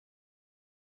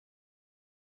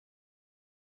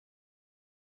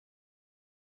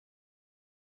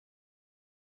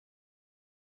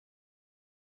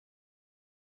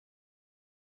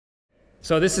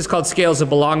So this is called Scales of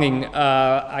Belonging.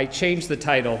 I changed the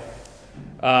title,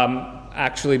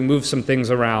 actually moved some things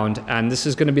around, and this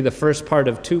is going to be the first part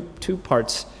of two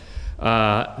parts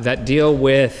that deal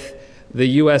with the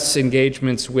U.S.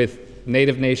 engagements with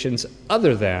native nations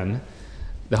other than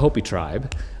the Hopi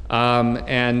tribe,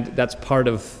 and that's part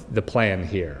of the plan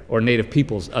here, or native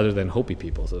peoples other than Hopi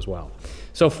peoples as well.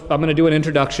 So I'm going to do an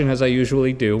introduction as I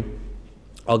usually do.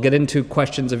 I'll get into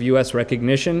questions of U.S.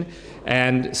 recognition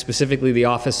and specifically the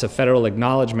Office of Federal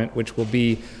Acknowledgement, which will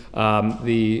be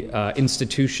the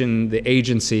institution, the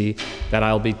agency that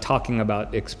I'll be talking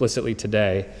about explicitly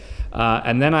today.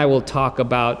 And then I will talk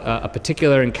about a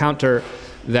particular encounter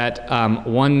that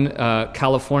one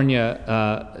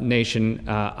California nation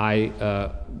I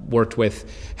worked with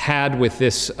had with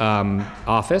this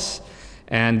office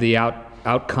and the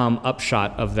outcome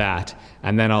upshot of that.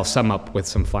 And then I'll sum up with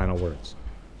some final words.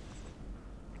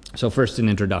 So first, an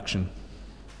introduction.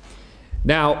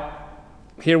 Now,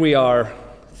 here we are,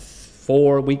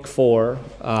 week 4,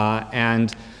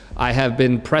 and I have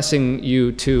been pressing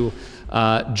you to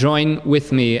join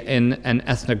with me in an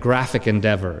ethnographic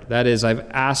endeavor. That is, I've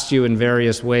asked you in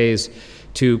various ways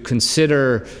to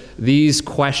consider these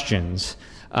questions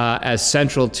as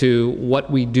central to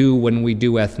what we do when we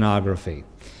do ethnography.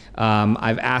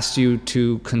 I've asked you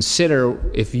to consider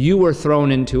if you were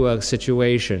thrown into a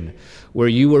situation where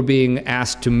you were being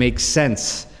asked to make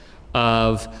sense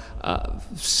of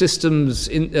systems,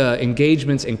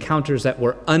 engagements, encounters that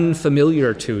were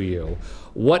unfamiliar to you,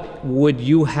 what would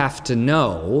you have to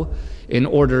know in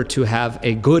order to have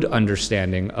a good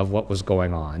understanding of what was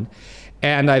going on?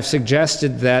 And I've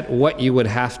suggested that what you would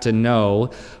have to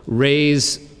know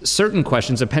raise certain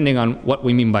questions, depending on what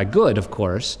we mean by good, of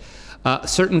course,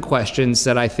 certain questions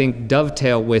that I think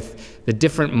dovetail with the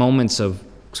different moments of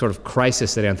sort of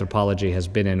crisis that anthropology has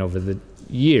been in over the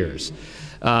years.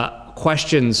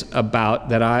 Questions about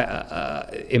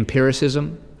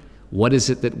empiricism. What is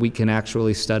it that we can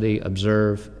actually study,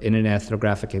 observe in an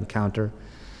ethnographic encounter?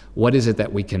 What is it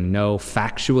that we can know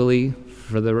factually,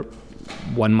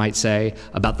 one might say,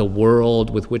 about the world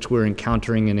with which we're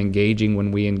encountering and engaging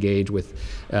when we engage with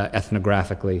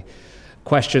ethnographically?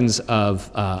 Questions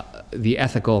of the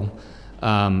ethical,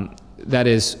 that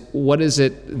is, what is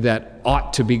it that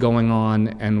ought to be going on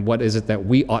and what is it that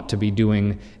we ought to be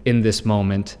doing in this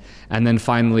moment? And then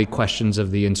finally, questions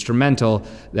of the instrumental,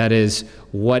 that is,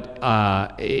 what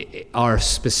are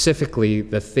specifically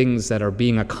the things that are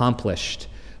being accomplished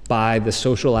by the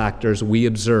social actors we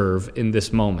observe in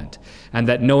this moment. And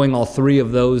that knowing all three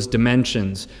of those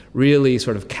dimensions really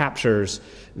sort of captures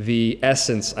the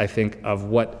essence, I think, of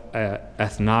what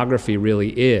ethnography really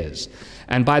is.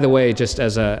 And by the way, just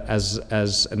as a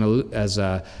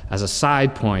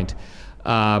side point,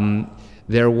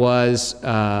 there was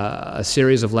a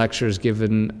series of lectures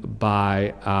given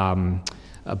by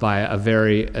a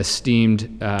very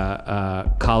esteemed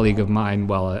colleague of mine,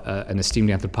 an esteemed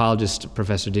anthropologist,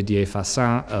 Professor Didier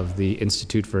Fassin of the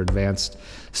Institute for Advanced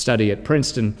Study at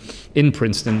Princeton,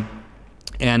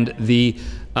 and the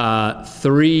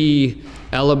three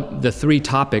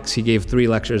topics, he gave 3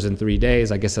 lectures in 3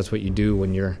 days. I guess that's what you do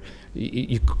when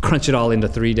you crunch it all into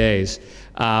 3 days.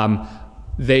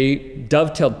 They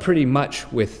dovetailed pretty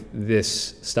much with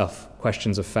this stuff: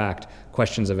 questions of fact,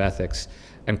 questions of ethics,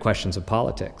 and questions of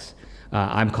politics.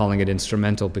 I'm calling it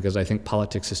instrumental because I think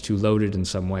politics is too loaded in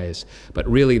some ways. But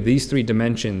really, these 3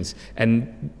 dimensions,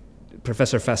 and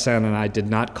Professor Fassin and I did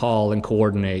not call and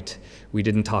coordinate. We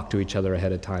didn't talk to each other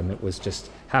ahead of time. It was just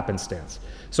happenstance.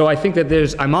 So I think that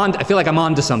I feel like I'm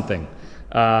on to something.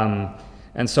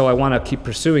 And so I want to keep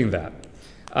pursuing that.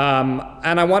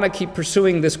 And I want to keep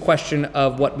pursuing this question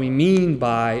of what we mean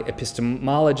by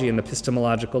epistemology and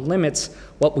epistemological limits,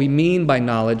 what we mean by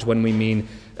knowledge when we mean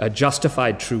a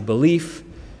justified true belief,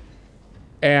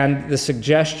 and the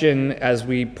suggestion, as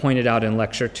we pointed out in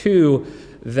lecture 2,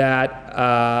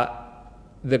 that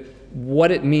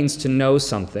what it means to know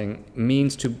something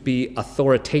means to be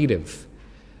authoritative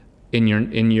in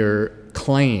your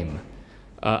claim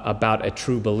about a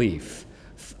true belief.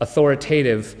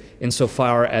 Authoritative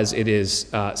insofar as it is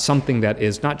something that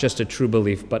is not just a true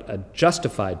belief, but a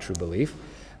justified true belief,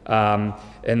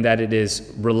 and that it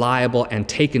is reliable and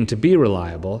taken to be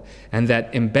reliable, and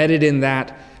that embedded in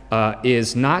that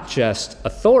is not just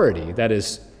authority, that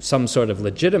is some sort of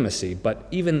legitimacy, but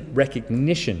even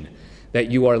recognition that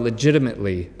you are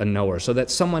legitimately a knower, so that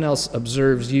someone else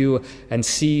observes you and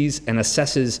sees and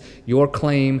assesses your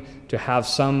claim to have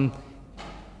some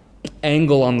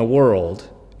angle on the world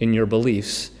in your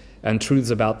beliefs and truths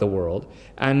about the world,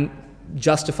 and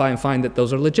justify and find that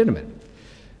those are legitimate.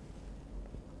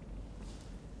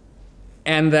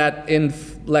 And that in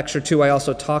lecture 2, I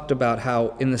also talked about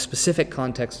how in the specific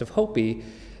context of Hopi,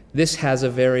 this has a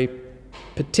very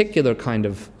particular kind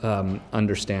of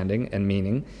understanding and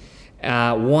meaning,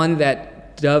 one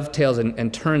that dovetails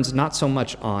and turns not so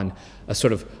much on a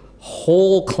sort of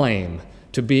whole claim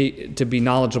to be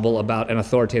knowledgeable about and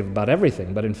authoritative about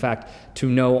everything, but in fact to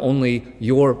know only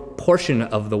your portion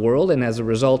of the world, and as a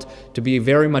result to be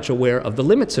very much aware of the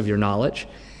limits of your knowledge.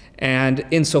 And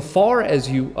insofar as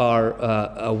you are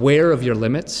aware of your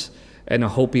limits in a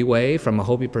Hopi way, from a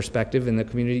Hopi perspective in the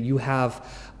community, you have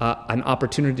an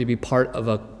opportunity to be part of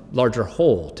a larger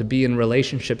whole, to be in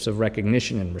relationships of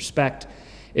recognition and respect,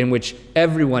 in which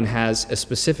everyone has a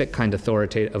specific kind of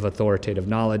authoritative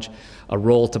knowledge, a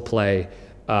role to play,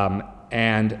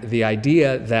 and the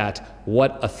idea that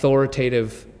what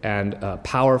authoritative and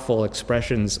powerful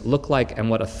expressions look like and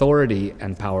what authority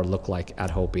and power look like at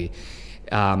Hopi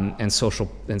and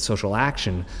social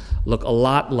action look a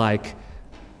lot like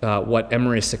what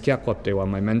Emery Sekiakwaptewa,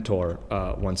 my mentor,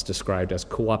 once described as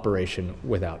cooperation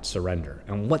without surrender.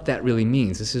 And what that really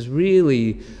means, this is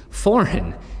really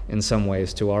foreign in some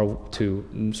ways to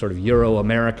sort of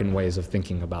Euro-American ways of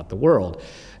thinking about the world.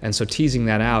 And so teasing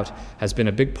that out has been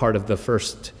a big part of the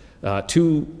first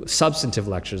 2 substantive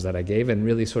lectures that I gave, and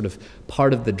really sort of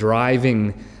part of the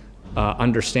driving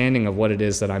understanding of what it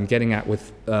is that I'm getting at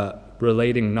with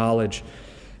relating knowledge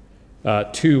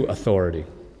to authority.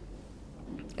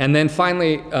 And then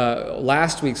finally,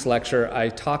 last week's lecture, I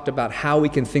talked about how we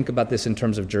can think about this in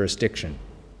terms of jurisdiction.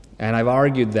 And I've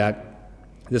argued that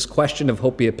this question of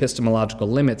Hopi epistemological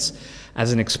limits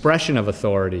as an expression of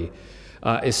authority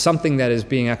is something that is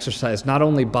being exercised not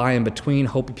only by and between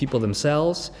Hopi people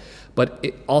themselves, but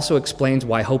it also explains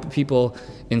why Hopi people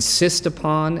insist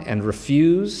upon and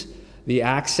refuse the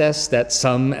access that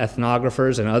some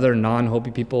ethnographers and other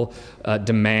non-Hopi people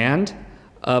demand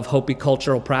of Hopi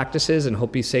cultural practices and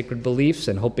Hopi sacred beliefs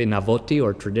and Hopi navoti,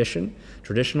 or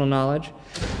traditional knowledge,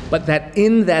 but that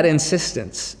in that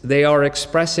insistence, they are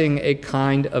expressing a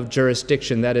kind of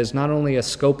jurisdiction that is not only a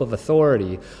scope of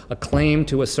authority, a claim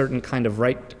to a certain kind of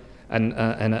right and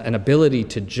an ability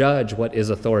to judge what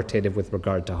is authoritative with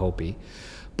regard to Hopi,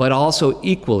 but also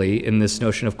equally in this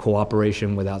notion of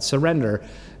cooperation without surrender,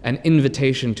 an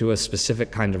invitation to a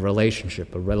specific kind of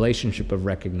relationship, a relationship of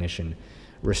recognition,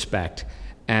 respect,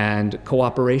 and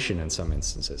cooperation in some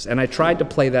instances. And I tried to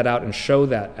play that out and show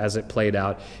that as it played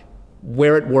out,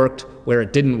 where it worked, where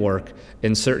it didn't work,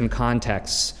 in certain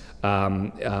contexts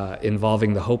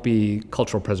involving the Hopi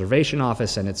Cultural Preservation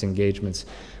Office and its engagements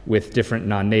with different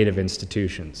non-native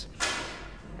institutions.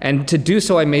 And to do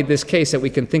so, I made this case that we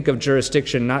can think of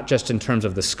jurisdiction not just in terms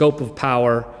of the scope of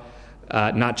power,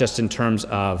 not just in terms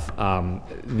of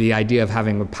the idea of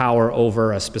having power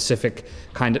over a specific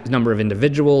kind of number of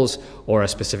individuals or a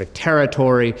specific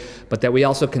territory, but that we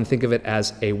also can think of it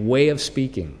as a way of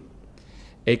speaking,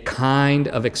 a kind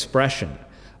of expression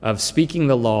of speaking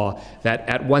the law that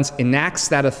at once enacts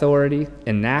that authority,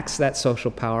 enacts that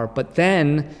social power, but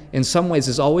then in some ways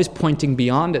is always pointing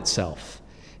beyond itself,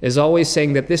 is always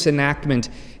saying that this enactment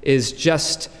is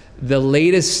just the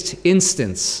latest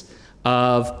instance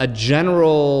of a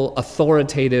general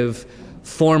authoritative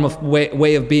form of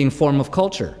way of being, form of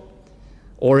culture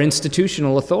or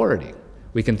institutional authority.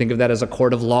 We can think of that as a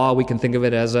court of law, we can think of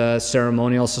it as a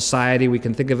ceremonial society, we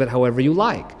can think of it however you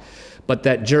like. But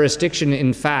that jurisdiction,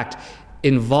 in fact,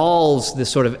 involves this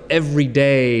sort of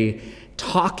everyday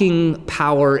talking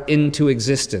power into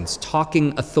existence,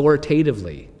 talking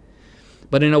authoritatively,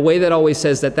 but in a way that always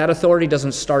says that that authority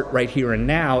doesn't start right here and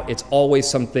now. It's always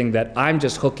something that I'm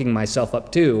just hooking myself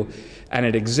up to, and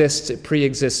it exists, it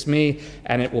pre-exists me,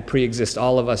 and it will pre-exist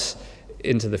all of us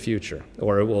into the future,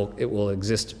 or it will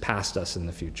exist past us in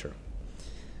the future.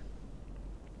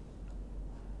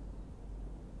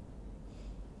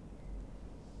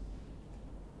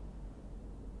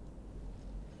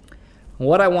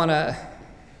 What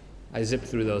I zipped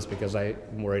through those because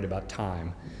I'm worried about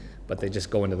time, but they just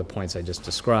go into the points I just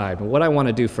described. And what I want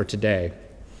to do for today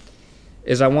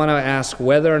is I want to ask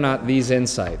whether or not these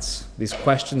insights, these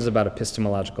questions about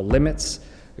epistemological limits,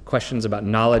 the questions about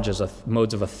knowledge as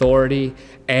modes of authority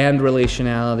and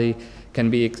relationality,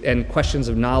 and questions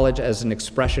of knowledge as an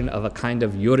expression of a kind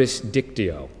of juris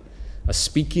dictio, a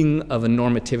speaking of a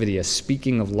normativity, a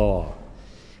speaking of law,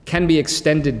 can be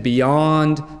extended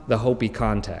beyond the Hopi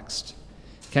context,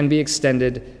 can be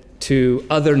extended to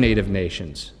other native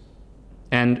nations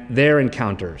and their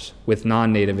encounters with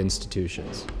non-native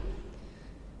institutions.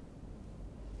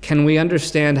 Can we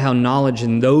understand how knowledge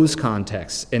in those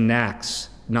contexts enacts,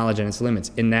 knowledge and its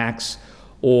limits, enacts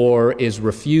or is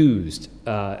refused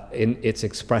in its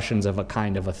expressions of a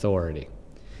kind of authority?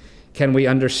 Can we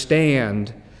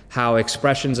understand how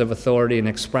expressions of authority and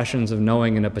expressions of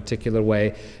knowing in a particular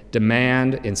way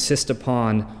demand, insist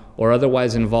upon, or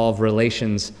otherwise involve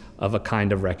relations of a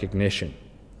kind of recognition?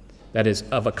 That is,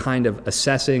 of a kind of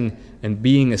assessing and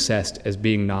being assessed as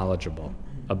being knowledgeable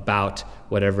about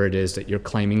whatever it is that you're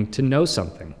claiming to know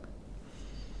something.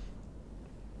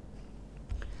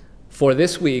 For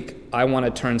this week, I want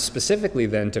to turn specifically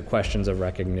then to questions of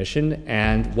recognition,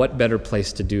 and what better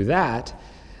place to do that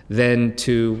than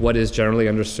to what is generally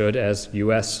understood as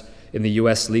in the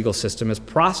US legal system as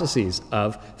processes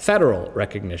of federal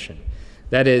recognition.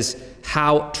 That is,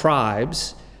 how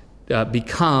tribes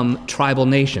become tribal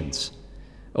nations,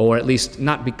 or at least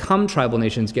not become tribal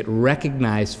nations, get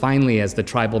recognized finally as the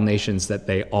tribal nations that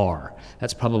they are.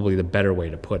 That's probably the better way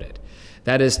to put it.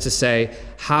 That is to say,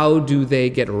 how do they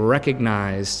get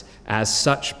recognized as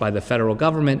such by the federal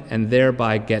government and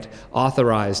thereby get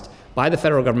authorized by the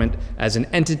federal government as an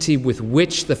entity with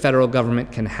which the federal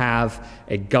government can have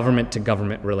a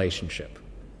government-to-government relationship?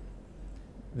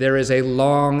 There is a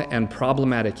long and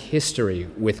problematic history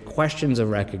with questions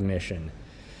of recognition,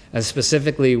 and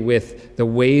specifically with the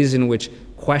ways in which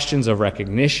questions of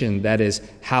recognition, that is,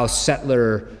 how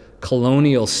settler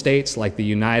colonial states like the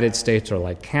United States or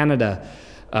like Canada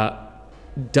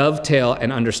dovetail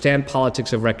and understand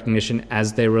politics of recognition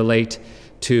as they relate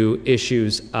to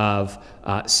issues of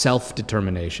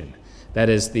self-determination. That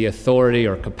is, the authority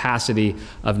or capacity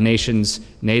of nations,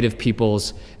 native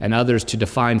peoples, and others to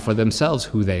define for themselves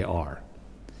who they are.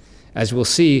 As we'll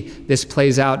see, this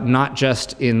plays out not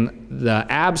just in the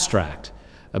abstract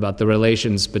about the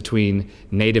relations between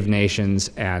native nations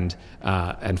and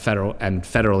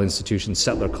federal institutions,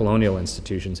 settler colonial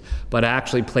institutions, but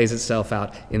actually plays itself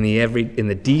out in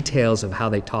the details of how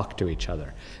they talk to each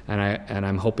other. And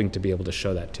I'm hoping to be able to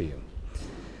show that to you.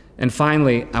 And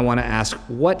finally, I want to ask,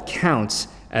 what counts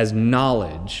as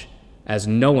knowledge, as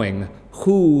knowing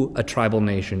who a tribal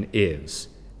nation is?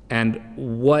 And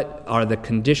what are the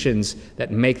conditions that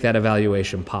make that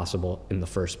evaluation possible in the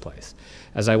first place?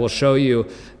 As I will show you,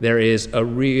 there is a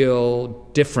real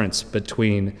difference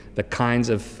between the kinds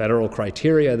of federal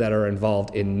criteria that are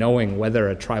involved in knowing whether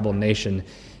a tribal nation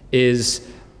is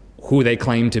who they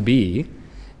claim to be,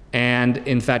 and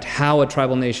in fact, how a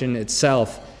tribal nation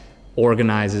itself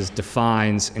organizes,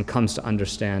 defines, and comes to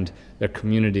understand their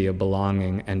community of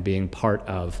belonging and being part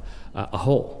of a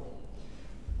whole.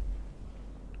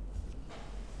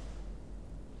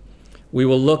 We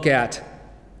will look at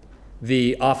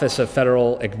the Office of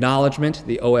Federal Acknowledgement,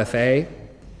 the OFA,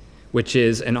 which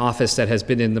is an office that has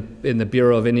been in the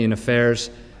Bureau of Indian Affairs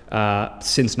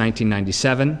since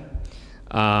 1997.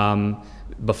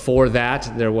 Before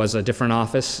that, there was a different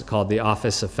office called the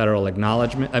Office of Federal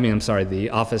Acknowledgement.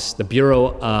 The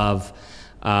Bureau of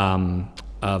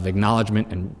Acknowledgement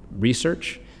and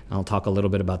Research. And I'll talk a little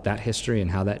bit about that history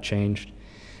and how that changed.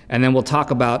 And then we'll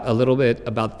talk a little bit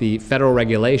about the federal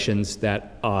regulations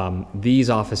that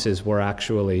these offices were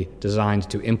actually designed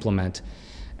to implement,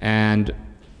 and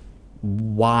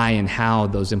why and how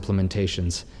those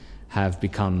implementations have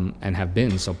become and have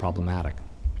been so problematic.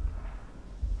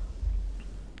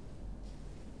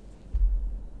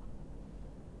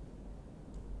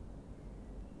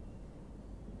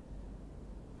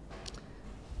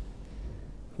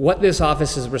 What this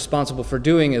office is responsible for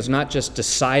doing is not just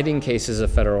deciding cases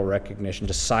of federal recognition,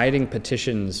 deciding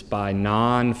petitions by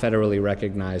non-federally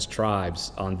recognized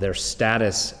tribes on their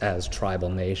status as tribal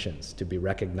nations, to be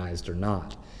recognized or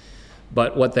not.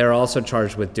 But what they're also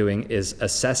charged with doing is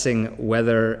assessing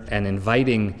whether and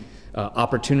inviting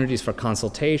opportunities for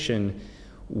consultation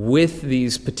with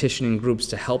these petitioning groups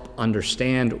to help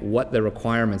understand what the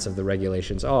requirements of the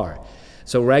regulations are.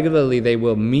 So regularly they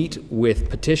will meet with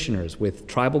petitioners, with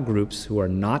tribal groups who are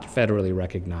not federally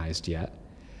recognized yet,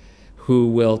 who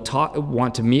will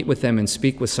want to meet with them and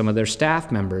speak with some of their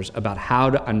staff members about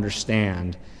how to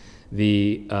understand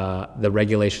the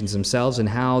regulations themselves and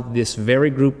how this very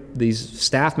group, these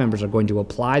staff members, are going to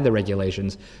apply the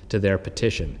regulations to their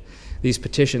petition. These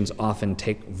petitions often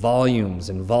take volumes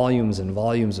and volumes and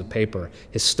volumes of paper,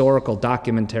 historical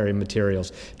documentary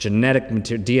materials, genetic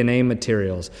DNA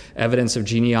materials, evidence of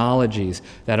genealogies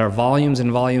that are volumes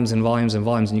and volumes and volumes and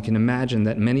volumes. And you can imagine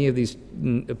that many of these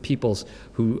peoples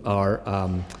who are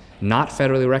not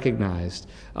federally recognized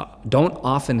don't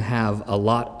often have a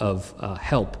lot of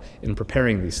help in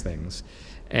preparing these things.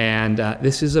 And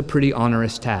this is a pretty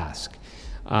onerous task.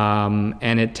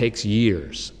 And it takes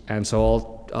years. And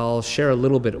so I'll share a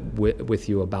little bit with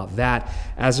you about that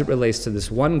as it relates to this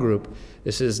one group.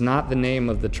 This is not the name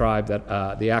of the tribe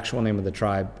that, the actual name of the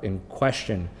tribe in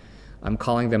question. I'm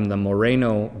calling them the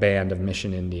Moreno Band of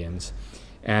Mission Indians,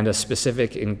 and a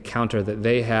specific encounter that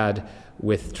they had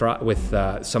with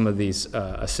some of these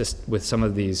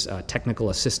technical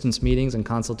assistance meetings and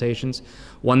consultations.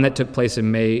 One that took place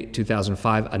in May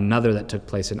 2005, another that took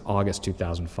place in August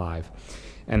 2005,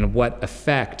 and what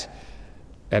effect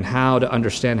and how to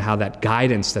understand how that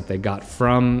guidance that they got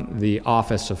from the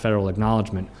Office of Federal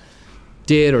Acknowledgement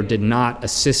did or did not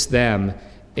assist them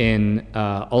in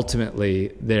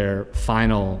ultimately their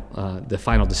the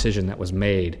final decision that was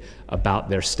made about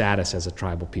their status as a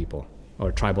tribal people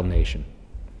or tribal nation.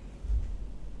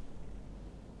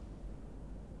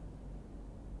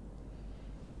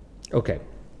 Okay.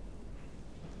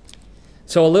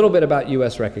 So a little bit about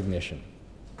U.S. recognition.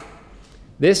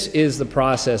 This is the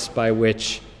process by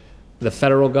which the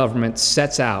federal government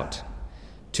sets out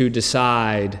to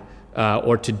decide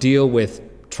or to deal with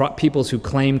peoples who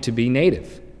claim to be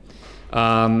native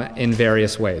in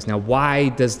various ways. Now, why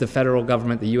does the federal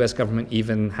government, the U.S. government,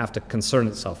 even have to concern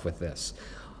itself with this?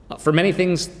 For many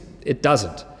things, it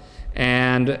doesn't,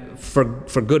 and for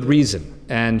good reason,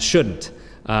 and shouldn't.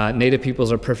 Native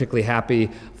peoples are perfectly happy,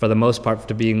 for the most part,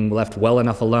 to being left well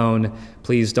enough alone.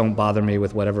 Please don't bother me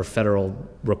with whatever federal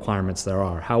requirements there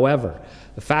are. However,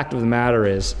 the fact of the matter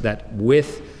is that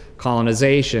with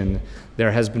colonization,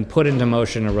 there has been put into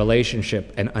motion a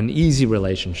relationship, an uneasy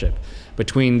relationship,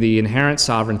 between the inherent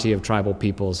sovereignty of tribal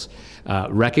peoples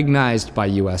recognized by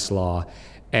U.S. law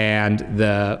and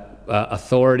the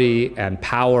authority and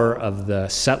power of the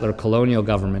settler colonial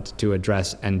government to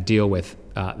address and deal with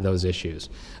those issues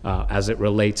as it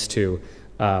relates to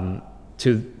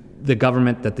the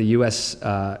government that the U.S.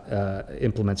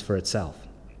 implements for itself.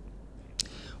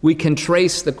 We can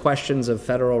trace the questions of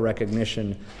federal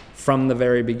recognition from the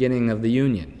very beginning of the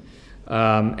Union,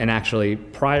 and actually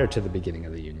prior to the beginning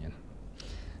of the Union.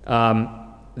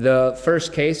 The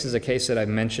first case is a case that I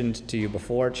mentioned to you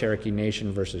before, Cherokee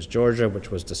Nation versus Georgia,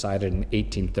 which was decided in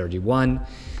 1831.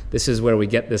 This is where we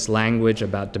get this language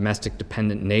about domestic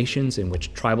dependent nations, in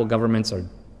which tribal governments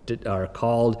are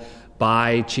called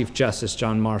by Chief Justice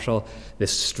John Marshall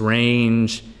this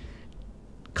strange,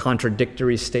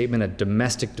 contradictory statement, a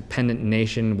domestic dependent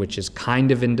nation which is kind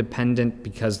of independent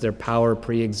because their power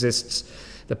pre-exists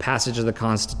the passage of the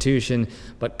Constitution,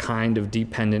 but kind of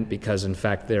dependent because, in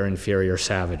fact, they're inferior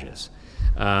savages.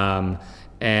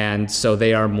 And so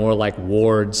they are more like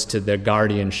wards to the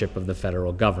guardianship of the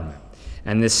federal government.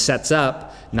 And this sets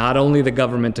up not only the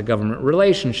government-to-government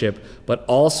relationship, but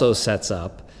also sets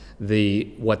up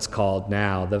what's called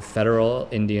now the Federal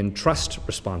Indian Trust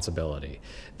Responsibility.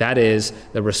 That is,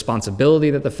 the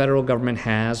responsibility that the federal government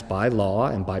has by law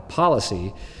and by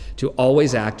policy to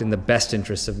always act in the best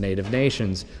interests of native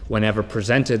nations whenever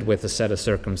presented with a set of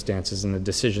circumstances and a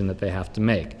decision that they have to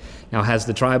make. Now, has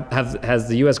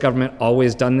the U.S. government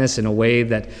always done this in a way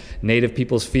that native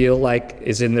peoples feel like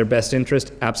is in their best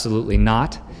interest? Absolutely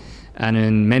not. And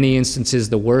in many instances,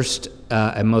 the worst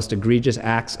and most egregious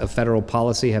acts of federal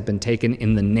policy have been taken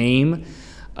in the name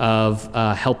of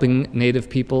helping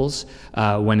native peoples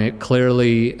when it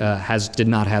clearly did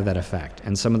not have that effect.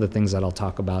 And some of the things that I'll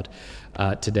talk about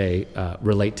today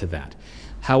relate to that.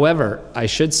 However, I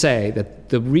should say that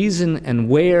the reason and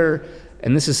where,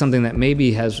 and this is something that maybe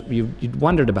you'd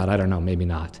wondered about, I don't know, maybe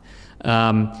not.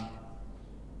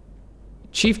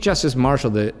 Chief Justice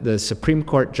Marshall, the Supreme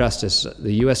Court Justice,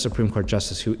 the U.S. Supreme Court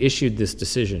Justice who issued this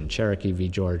decision, Cherokee v.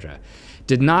 Georgia,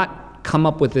 did not come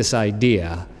up with this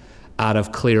idea out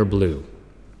of clear blue.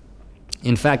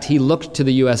 In fact, he looked to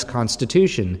the U.S.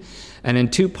 Constitution, and in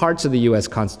two parts of the U.S.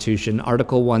 Constitution,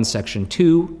 Article 1, Section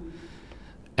 2,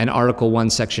 and Article 1,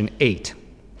 Section 8,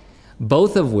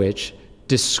 both of which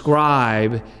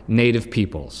describe native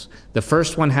peoples. The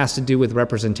first one has to do with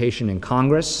representation in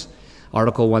Congress,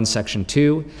 Article 1, Section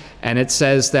 2, and it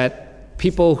says that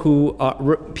people who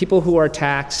are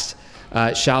taxed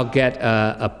shall get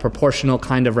a proportional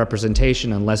kind of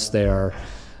representation unless they are,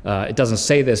 it doesn't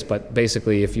say this, but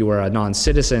basically if you were a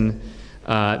non-citizen,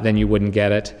 then you wouldn't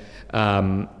get it.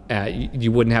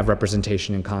 You wouldn't have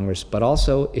representation in Congress, but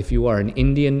also if you are an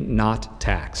Indian not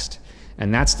taxed.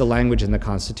 And that's the language in the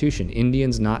Constitution,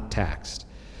 Indians not taxed.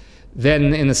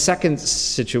 Then in a second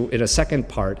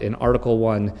part, in Article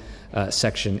 1,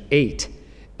 Section 8,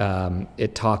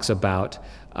 it talks about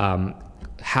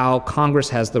how Congress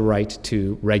has the right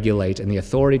to regulate and the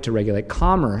authority to regulate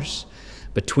commerce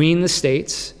between the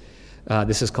states.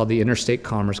 This is called the Interstate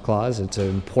Commerce Clause. It's an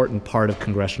important part of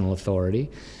congressional authority.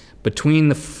 Between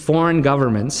the foreign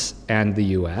governments and the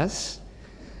U.S.,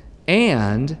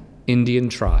 and Indian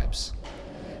tribes.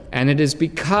 And it is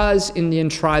because Indian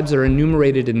tribes are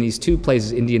enumerated in these two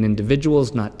places, Indian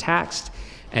individuals not taxed,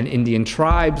 and Indian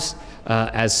tribes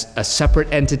as a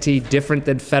separate entity, different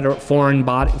than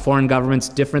foreign governments,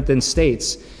 different than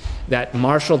states, that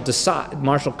Marshall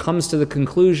comes to the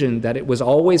conclusion that it was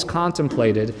always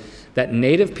contemplated that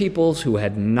Native peoples who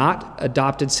had not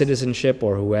adopted citizenship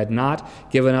or who had not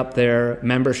given up their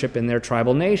membership in their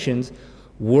tribal nations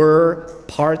were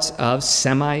parts of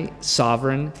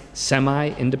semi-sovereign,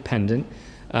 semi-independent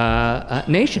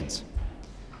nations.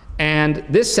 And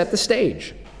this set the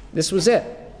stage. This was it.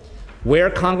 Where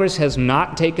Congress has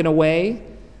not taken away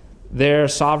their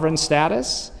sovereign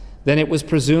status, then it was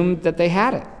presumed that they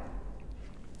had it.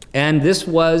 And this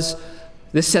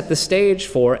set the stage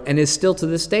for, and is still to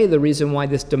this day, the reason why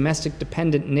this domestic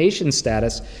dependent nation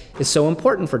status is so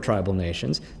important for tribal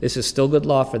nations. This is still good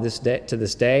law for this day, to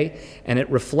this day, and it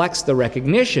reflects the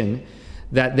recognition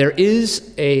that there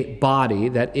is a body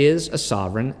that is a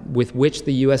sovereign with which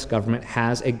the US government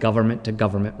has a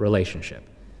government-to-government relationship.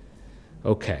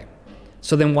 Okay,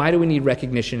 so then why do we need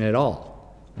recognition at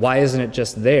all? Why isn't it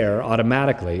just there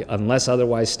automatically, unless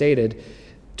otherwise stated,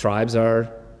 tribes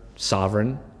are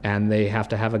sovereign and they have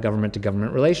to have a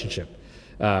government-to-government relationship?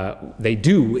 They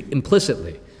do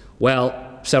implicitly.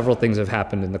 Well, several things have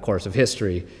happened in the course of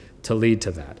history to lead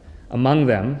to that. Among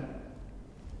them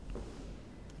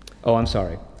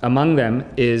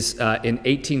is in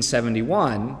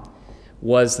 1871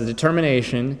 was the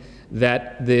determination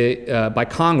that by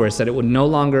Congress that it would no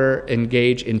longer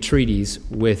engage in treaties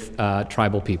with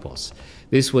tribal peoples.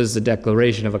 This was the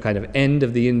declaration of a kind of end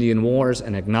of the Indian Wars,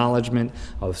 an acknowledgement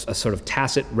of a sort of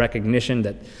tacit recognition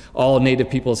that all Native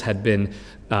peoples had been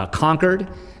conquered,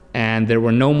 and there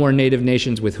were no more Native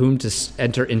nations with whom to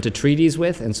enter into treaties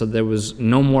with, and so there was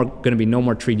going to be no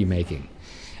more treaty making.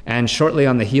 And shortly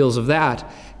on the heels of that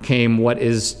came what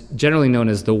is generally known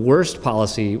as the worst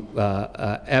policy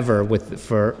ever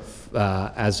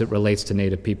as it relates to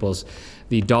Native peoples,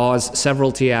 the Dawes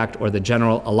Severalty Act, or the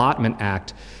General Allotment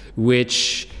Act,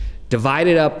 which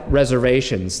divided up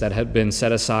reservations that had been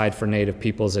set aside for Native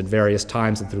peoples at various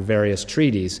times and through various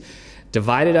treaties,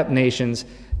 divided up nations,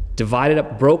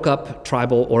 broke up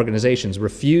tribal organizations,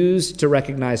 refused to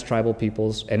recognize tribal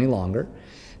peoples any longer,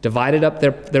 divided up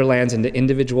their lands into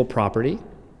individual property,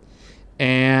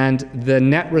 and the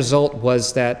net result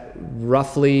was that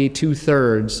roughly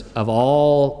 2/3 of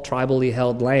all tribally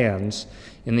held lands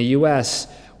in the US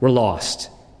were lost,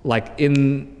 like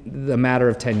in the matter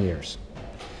of 10 years.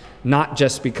 Not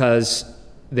just because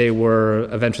they were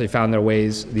eventually found their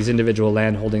ways, these individual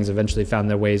land holdings eventually found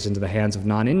their ways into the hands of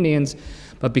non-Indians,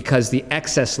 but because the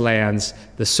excess lands,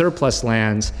 the surplus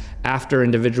lands, after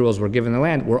individuals were given the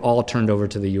land, were all turned over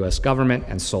to the US government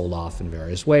and sold off in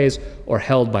various ways, or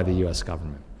held by the US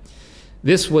government.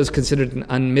 This was considered an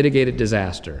unmitigated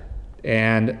disaster.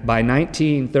 And by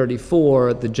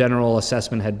 1934, the general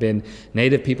assessment had been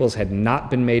Native peoples had not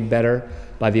been made better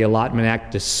by the Allotment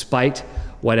Act, despite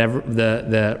whatever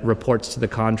the reports to the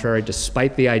contrary,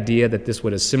 despite the idea that this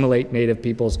would assimilate Native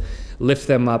peoples, lift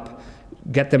them up,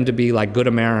 get them to be like good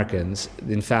Americans.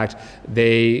 In fact,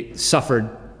 they suffered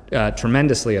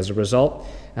tremendously as a result.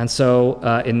 And so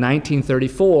in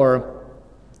 1934,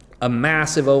 a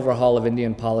massive overhaul of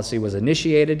Indian policy was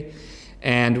initiated,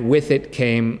 and with it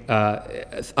came,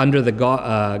 under the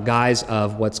guise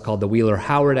of what's called the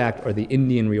Wheeler-Howard Act, or the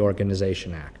Indian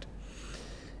Reorganization Act.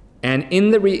 And in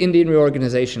the Indian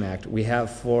Reorganization Act, we have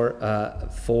for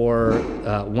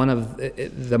one of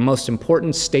the most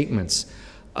important statements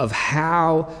of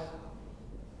how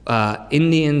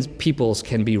Indian peoples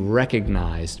can be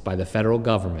recognized by the federal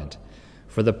government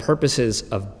for the purposes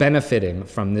of benefiting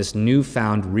from this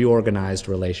newfound reorganized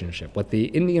relationship. What the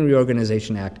Indian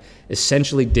Reorganization Act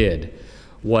essentially did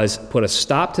was put a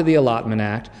stop to the Allotment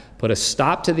Act, put a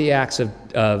stop to the acts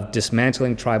of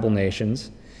dismantling tribal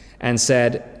nations, and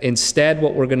said, instead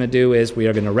what we're going to do is we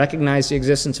are going to recognize the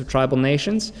existence of tribal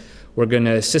nations, we're going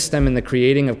to assist them in the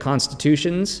creating of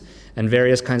constitutions and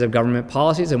various kinds of government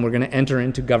policies, and we're going to enter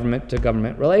into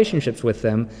government-to-government relationships with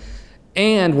them.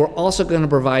 And we're also going to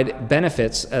provide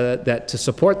benefits to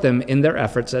support them in their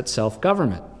efforts at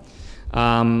self-government.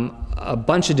 A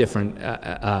bunch of different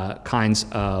kinds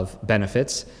of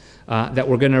benefits that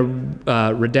we're going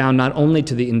to redound not only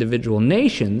to the individual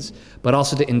nations, but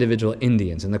also to individual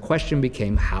Indians. And the question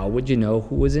became, how would you know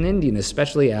who was an Indian,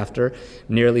 especially after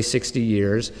nearly 60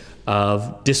 years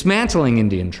of dismantling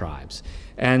Indian tribes?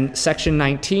 And Section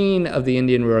 19 of the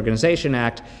Indian Reorganization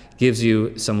Act gives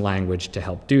you some language to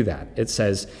help do that. It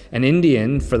says, an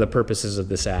Indian, for the purposes of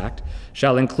this act,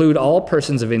 shall include all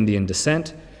persons of Indian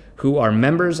descent who are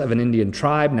members of an Indian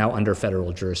tribe now under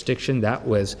federal jurisdiction. That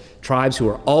was tribes who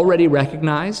were already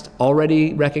recognized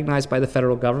by the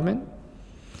federal government,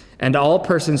 and all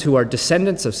persons who are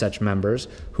descendants of such members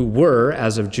who were,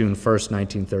 as of June 1st,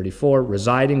 1934,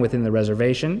 residing within the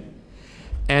reservation,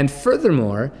 and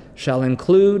furthermore shall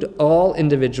include all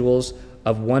individuals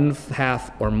of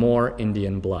 1/2 or more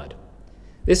Indian blood.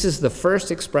 This is the first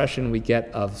expression we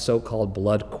get of so-called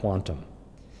blood quantum.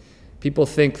 People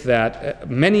think that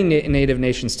many native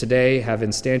nations today have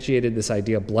instantiated this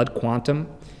idea of blood quantum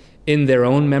in their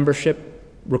own membership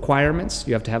requirements.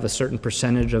 You have to have a certain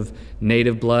percentage of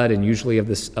native blood, and usually of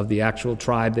the actual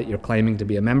tribe that you're claiming to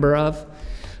be a member of.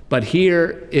 But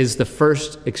here is the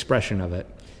first expression of it,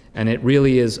 and it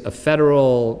really is a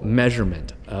federal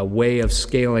measurement, a way of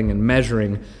scaling and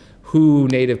measuring who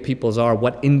native peoples are,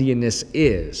 what Indianness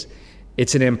is.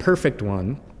 It's an imperfect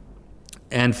one,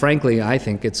 and frankly, I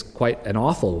think it's quite an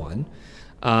awful one,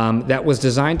 that was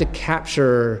designed to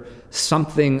capture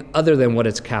something other than what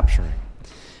it's capturing.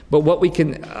 But what we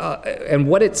can, and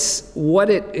what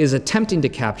it is attempting to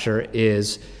capture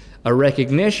is a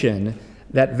recognition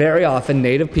that very often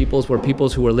native peoples were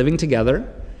peoples who were living together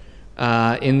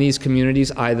in these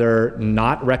communities, either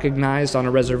not recognized on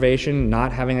a reservation,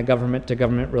 not having a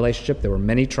government-to-government relationship. There were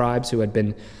many tribes who had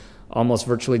been almost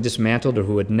virtually dismantled or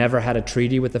who had never had a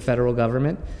treaty with the federal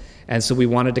government. And so we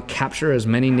wanted to capture as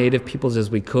many native peoples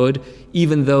as we could,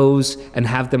 even those, and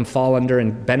have them fall under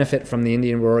and benefit from the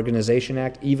Indian Reorganization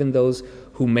Act, even those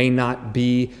who may not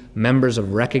be members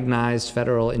of recognized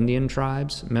federal Indian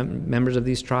tribes, members of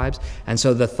these tribes. And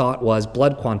so the thought was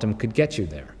blood quantum could get you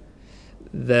there.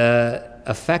 The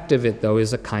effect of it, though,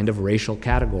 is a kind of racial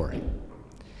category.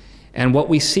 And what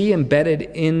we see embedded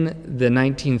in the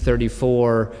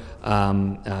 1934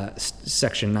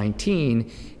 Section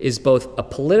 19 is both a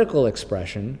political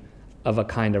expression of a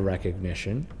kind of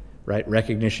recognition, right?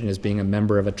 Recognition as being a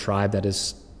member of a tribe that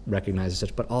is recognized as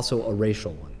such, but also a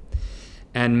racial one.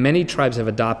 And many tribes have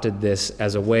adopted this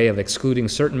as a way of excluding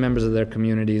certain members of their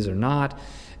communities or not,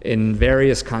 in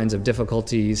various kinds of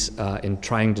difficulties in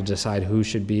trying to decide who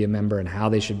should be a member and how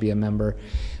they should be a member.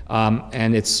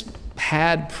 And it's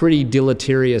had pretty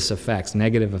deleterious effects,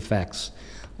 negative effects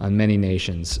on many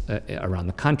nations around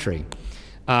the country.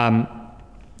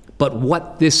 But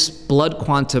what this blood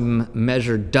quantum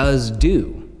measure does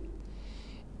do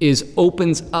is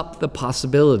opens up the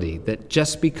possibility that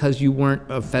just because you weren't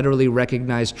a federally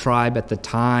recognized tribe at the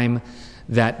time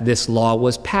that this law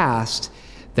was passed,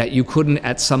 that you couldn't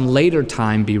at some later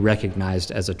time be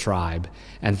recognized as a tribe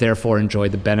and therefore enjoy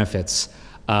the benefits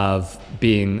of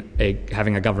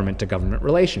having a government-to-government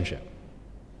relationship.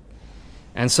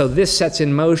 And so this sets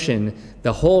in motion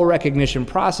the whole recognition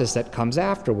process that comes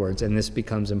afterwards, and this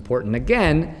becomes important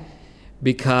again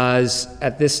because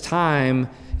at this time,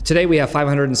 today we have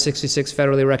 566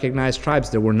 federally recognized tribes.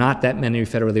 There were not that many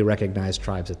federally recognized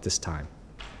tribes at this time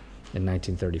in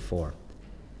 1934.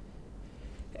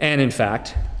 And in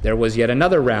fact, there was yet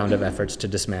another round of efforts to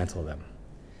dismantle them.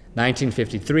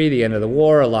 1953, the end of the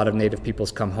war, a lot of native peoples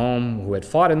come home who had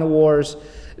fought in the wars.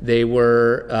 They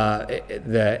were,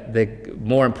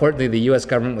 more importantly, the US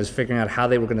government was figuring out how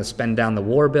they were going to spend down the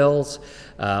war bills,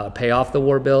 pay off the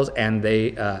war bills, and they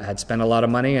had spent a lot of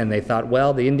money, and they thought,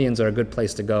 well, the Indians are a good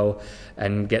place to go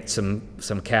and get some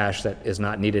cash that is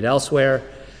not needed elsewhere.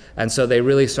 And so they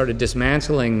really started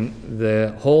dismantling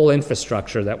the whole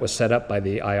infrastructure that was set up by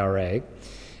the IRA.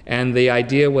 And the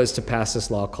idea was to pass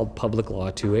this law called Public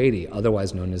Law 280,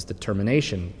 otherwise known as the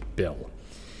Termination Bill.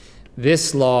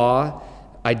 This law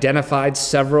identified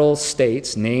several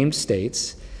states, named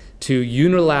states, to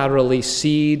unilaterally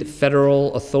cede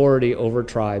federal authority over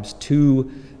tribes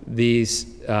to these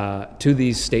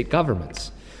state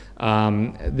governments.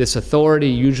 This authority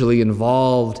usually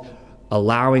involved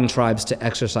allowing tribes to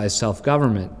exercise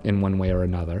self-government in one way or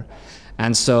another.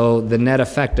 And so the net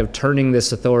effect of turning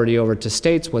this authority over to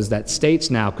states was that states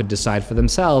now could decide for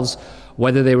themselves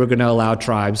whether they were going to allow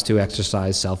tribes to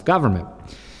exercise self-government.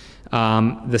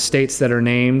 The states that are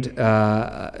named,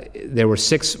 there were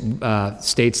 6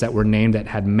 states that were named that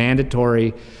had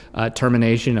mandatory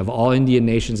termination of all Indian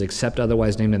nations except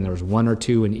otherwise named, and there was 1 or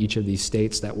 2 in each of these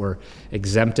states that were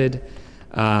exempted.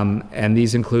 And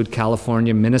these include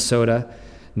California, Minnesota,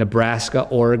 Nebraska,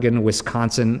 Oregon,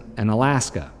 Wisconsin, and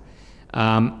Alaska.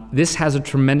 This has a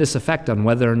tremendous effect on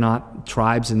whether or not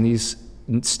tribes in these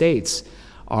states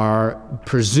are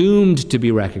presumed to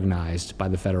be recognized by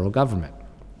the federal government.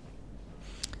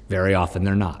 Very often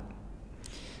they're not.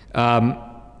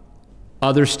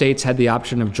 Other states had the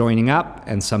option of joining up,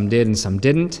 and some did and some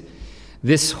didn't.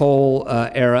 This whole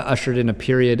era ushered in a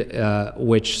period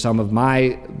which some of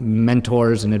my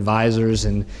mentors and advisors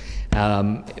and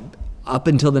up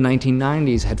until the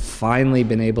 1990s had finally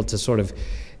been able to sort of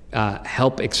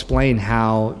help explain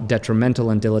how detrimental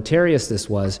and deleterious this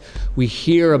was. We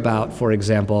hear about, for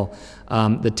example,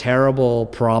 the terrible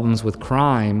problems with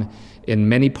crime in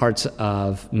many parts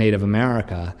of Native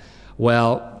America.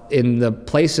 Well, in the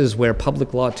places where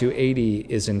Public Law 280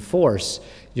 is in force,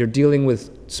 you're dealing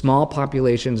with small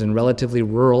populations in relatively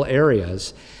rural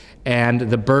areas, and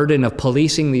the burden of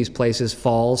policing these places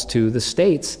falls to the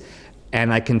states.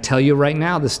 And I can tell you right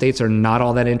now, the states are not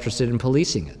all that interested in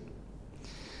policing it.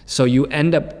 So you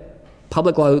end up,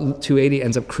 Public Law 280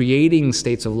 ends up creating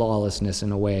states of lawlessness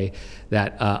in a way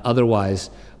that otherwise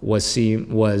was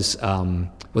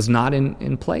not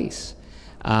in place.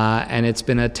 And it's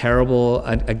been a terrible,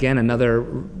 again, another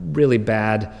really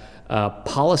bad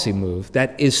policy move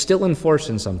that is still in force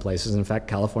in some places. In fact,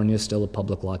 California is still a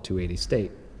Public Law 280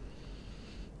 state.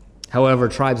 However,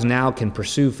 tribes now can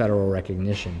pursue federal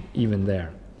recognition, even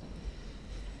there.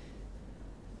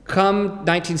 Come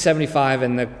 1975,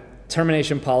 and the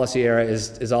termination policy era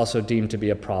is also deemed to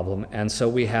be a problem, and so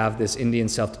we have this Indian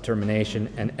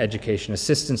Self-Determination and Education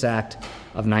Assistance Act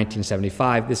of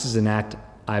 1975. This is an act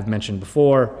I've mentioned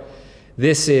before.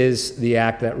 This is the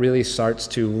act that really starts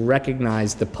to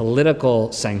recognize the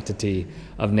political sanctity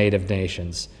of Native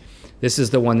nations. This is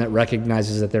the one that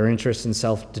recognizes that their interests in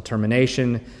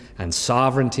self-determination and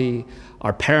sovereignty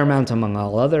are paramount among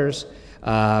all others,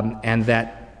 and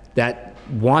that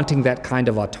wanting that kind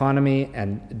of autonomy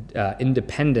and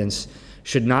independence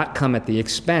should not come at the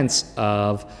expense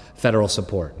of federal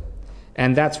support.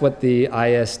 And that's what the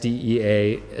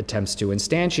ISDEA attempts to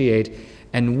instantiate,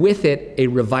 and with it, a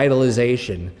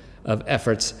revitalization of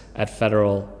efforts at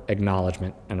federal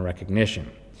acknowledgement and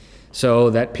recognition. So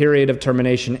that period of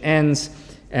termination ends,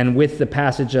 and with the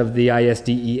passage of the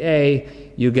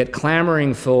ISDEA, you get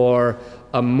clamoring for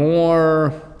a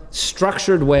more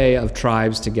structured way of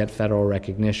tribes to get federal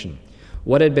recognition.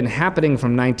 What had been happening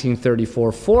from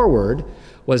 1934 forward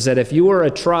was that if you were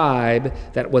a tribe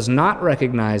that was not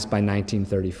recognized by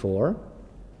 1934,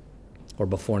 or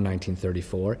before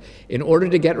 1934, in order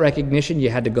to get recognition, you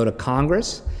had to go to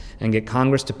Congress and get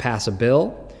Congress to pass a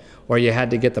bill, or you had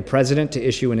to get the president to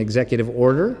issue an executive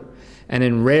order, and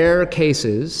in rare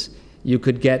cases, you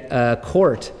could get a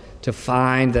court to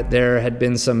find that there had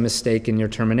been some mistake in your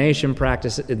termination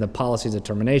practice, in the policies of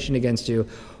termination against you,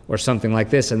 or something like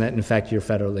this, and that in fact you're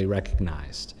federally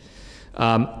recognized.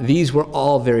 These were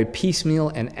all very piecemeal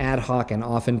and ad hoc, and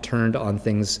often turned on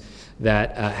things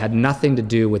that had nothing to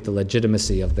do with the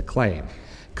legitimacy of the claim.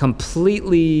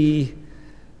 Completely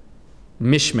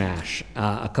mishmash,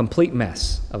 a complete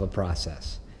mess of a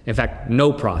process. In fact,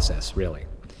 no process, really.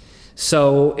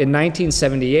 So in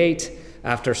 1978,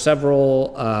 after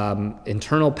several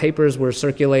internal papers were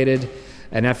circulated,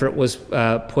 an effort was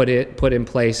put in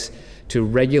place to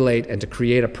regulate and to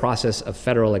create a process of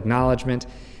federal acknowledgement.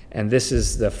 And this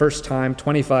is the first time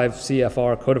 25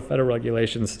 CFR, Code of Federal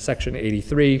Regulations, Section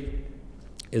 83,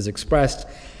 is expressed.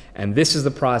 And this is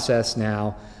the process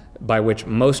now by which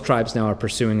most tribes now are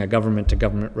pursuing a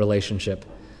government-to-government relationship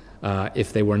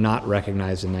if they were not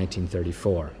recognized in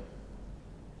 1934.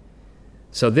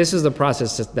 So this is the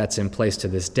process that's in place to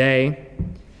this day.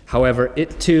 However,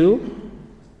 it too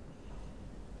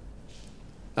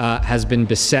has been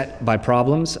beset by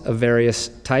problems of various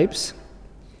types.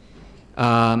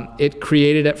 It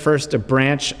created at first a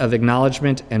branch of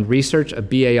acknowledgement and research, a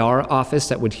BAR office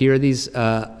that would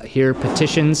hear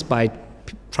petitions by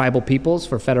tribal peoples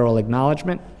for federal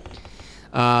acknowledgement.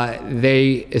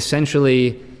 They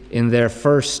essentially, in their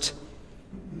first,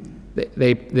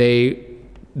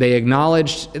 they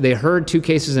acknowledged, they heard 2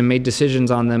 cases and made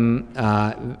decisions on them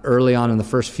early on in the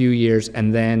first few years,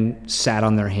 and then sat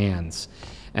on their hands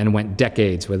and went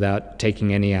decades without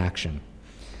taking any action.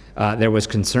 There was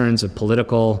concerns of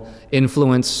political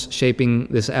influence shaping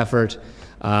this effort.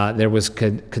 There was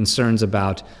concerns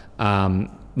about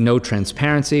no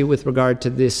transparency with regard to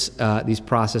these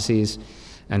processes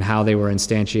and how they were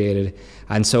instantiated.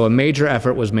 And so a major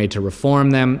effort was made to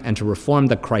reform them and to reform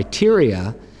the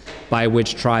criteria by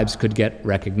which tribes could get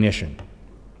recognition.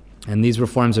 And these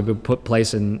reforms have been put in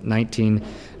place in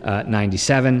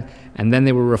 1997, and then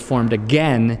they were reformed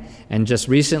again and just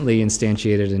recently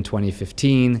instantiated in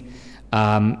 2015.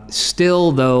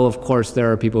 Still, though, of course,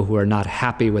 there are people who are not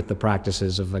happy with the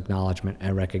practices of acknowledgement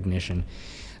and recognition,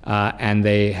 and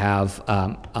they have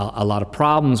a lot of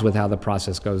problems with how the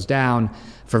process goes down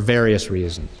for various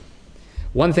reasons.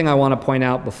 One thing I want to point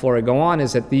out before I go on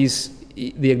is that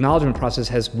the acknowledgement process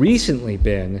has recently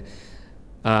been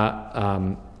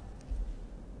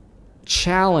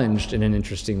challenged in an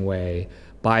interesting way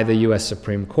by the US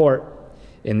Supreme Court.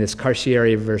 In this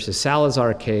Carcieri versus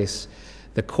Salazar case,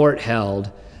 the court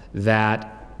held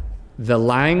that the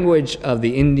language of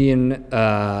the Indian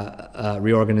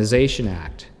Reorganization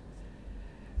Act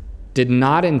did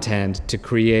not intend to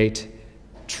create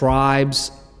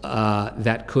tribes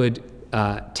that could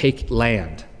take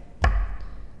land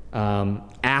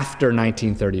after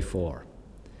 1934.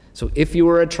 So if you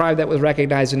were a tribe that was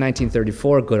recognized in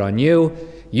 1934, good on you.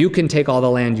 You can take all the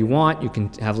land you want. You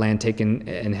can have land taken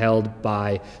and held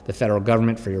by the federal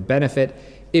government for your benefit.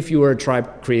 If you were a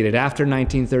tribe created after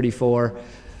 1934,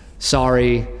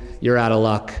 sorry, you're out of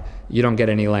luck. You don't get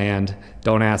any land.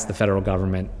 Don't ask the federal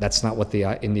government. That's not what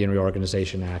the Indian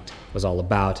Reorganization Act was all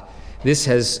about. This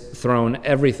has thrown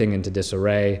everything into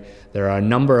disarray. There are a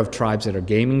number of tribes that are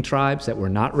gaming tribes that were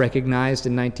not recognized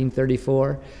in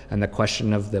 1934, and the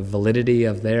question of the validity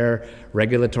of their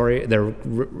regulatory, their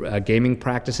gaming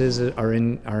practices are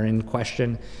in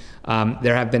question.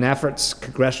 There have been efforts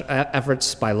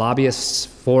by lobbyists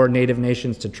for Native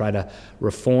nations to try to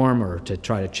reform or to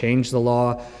try to change the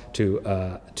law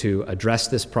to address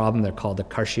this problem. They're called the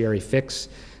Carcieri fix.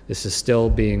 This is still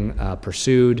being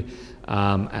pursued,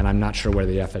 and I'm not sure where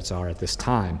the efforts are at this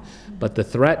time. But the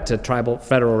threat to tribal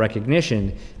federal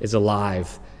recognition is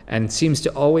alive and seems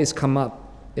to always come up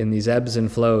in these ebbs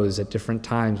and flows at different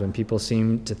times when people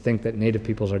seem to think that Native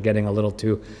peoples are getting a little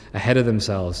too ahead of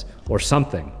themselves or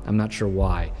something. I'm not sure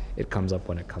why it comes up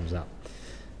when it comes up.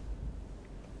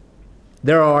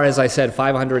 There are, as I said,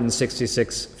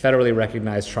 566 federally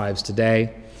recognized tribes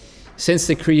today. Since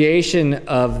the creation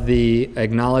of the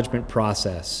acknowledgement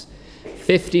process,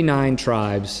 59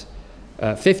 tribes,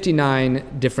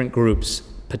 59 different groups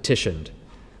petitioned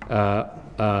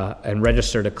and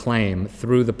registered a claim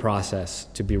through the process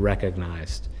to be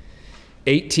recognized.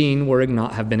 18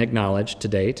 have been acknowledged to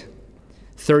date,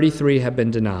 33 have been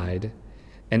denied,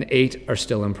 and 8 are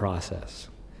still in process.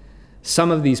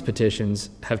 Some of these petitions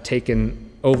have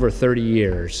taken over 30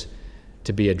 years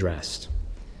to be addressed.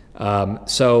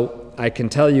 So I can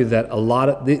tell you that a lot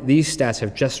of these stats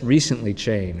have just recently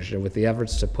changed with the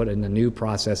efforts to put in a new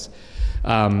process.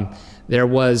 There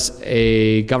was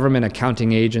a government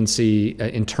accounting agency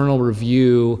internal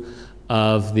review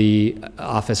of the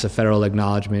Office of Federal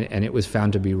Acknowledgement, and it was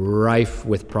found to be rife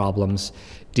with problems,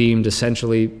 deemed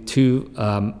essentially to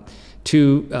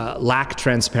lack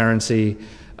transparency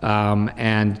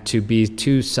and to be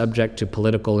too subject to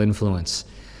political influence.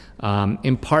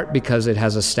 In part because it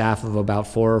has a staff of about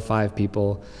 4 or 5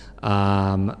 people,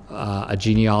 a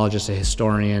genealogist, a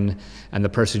historian, and the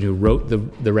person who wrote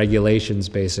the regulations,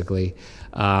 basically.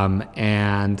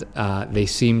 And they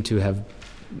seem to have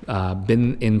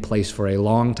been in place for a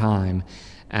long time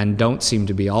and don't seem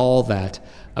to be all that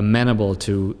amenable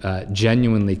to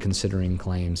genuinely considering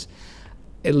claims.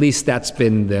 At least that's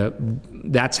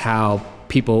how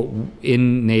people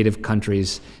in Native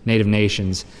countries, Native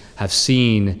nations, have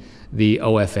seen the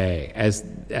OFA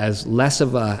as less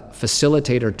of a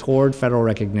facilitator toward federal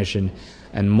recognition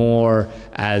and more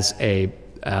as a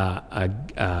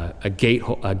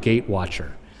gate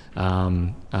watcher,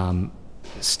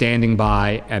 standing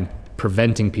by and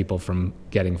preventing people from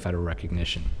getting federal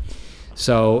recognition.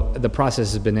 So the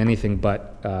process has been anything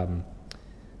but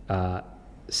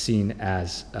seen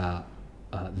as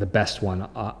the best one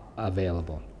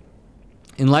available.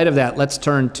 In light of that, let's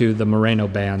turn to the Moreno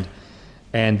Band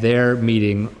and their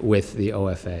meeting with the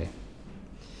OFA.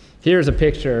 Here's a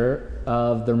picture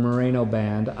of the Moreno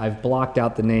Band. I've blocked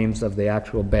out the names of the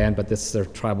actual band, but this is their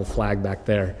tribal flag back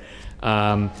there.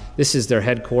 This is their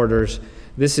headquarters.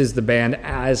 This is the band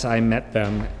as I met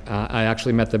them. I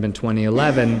actually met them in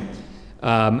 2011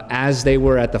 as they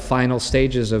were at the final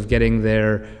stages of getting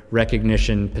their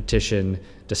recognition petition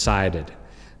decided.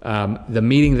 The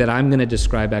meeting that I'm going to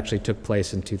describe actually took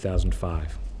place in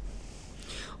 2005.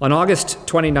 On August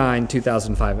 29,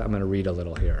 2005, I'm going to read a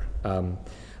little here.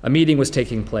 A meeting was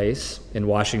taking place in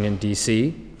Washington,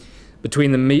 D.C.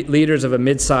 between the leaders of a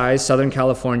mid-sized Southern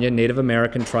California Native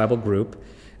American tribal group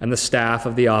and the staff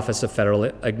of the Office of Federal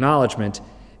Acknowledgement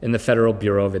in the Federal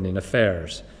Bureau of Indian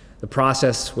Affairs. The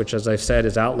process, which as I've said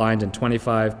is outlined in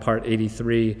 25 Part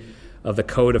 83 of the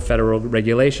Code of Federal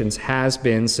Regulations, has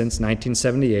been since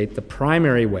 1978 the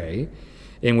primary way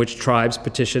in which tribes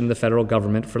petition the federal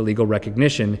government for legal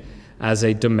recognition as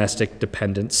a domestic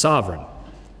dependent sovereign.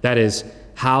 That is,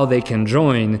 how they can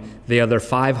join the other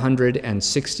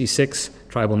 566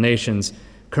 tribal nations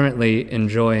currently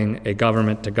enjoying a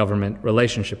government-to-government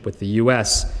relationship with the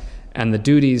U.S. and the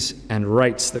duties and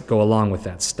rights that go along with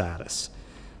that status.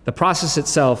 The process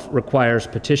itself requires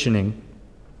petitioning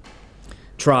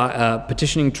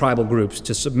petitioning tribal groups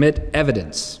to submit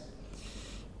evidence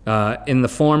in the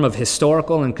form of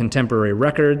historical and contemporary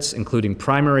records, including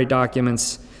primary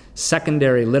documents,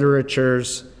 secondary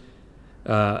literatures,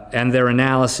 and their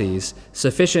analyses,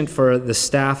 sufficient for the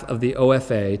staff of the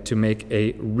OFA to make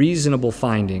a reasonable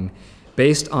finding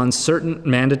based on certain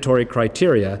mandatory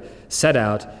criteria set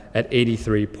out at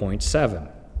 83.7.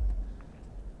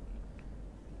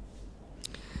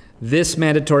 This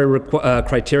mandatory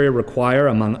criteria require,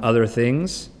 among other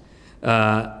things,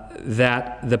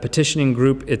 that the petitioning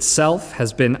group itself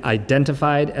has been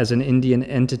identified as an Indian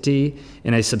entity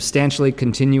in a substantially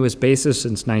continuous basis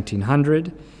since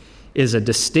 1900, is a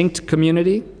distinct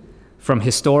community from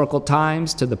historical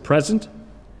times to the present,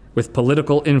 with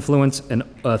political influence and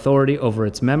authority over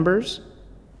its members,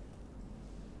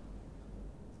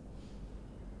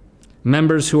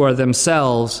 members who are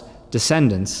themselves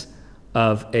descendants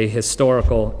of a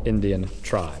historical Indian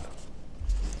tribe.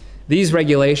 These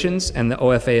regulations and the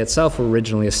OFA itself were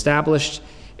originally established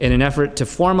in an effort to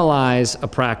formalize a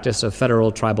practice of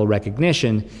federal tribal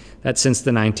recognition that since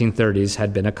the 1930s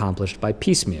had been accomplished by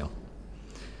piecemeal.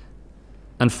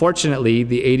 Unfortunately,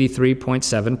 the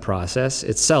 83.7 process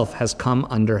itself has come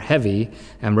under heavy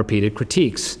and repeated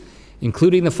critiques,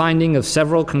 including the finding of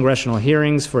several congressional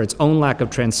hearings for its own lack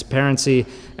of transparency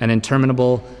and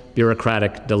interminable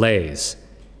bureaucratic delays.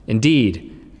 Indeed,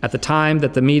 at the time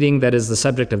that the meeting that is the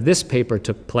subject of this paper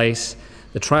took place,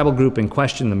 the tribal group in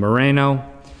question, the Moreno,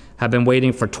 had been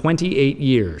waiting for 28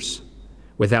 years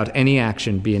without any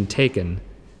action being taken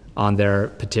on their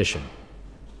petition.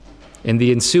 In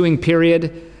the ensuing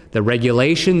period, the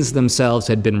regulations themselves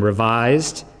had been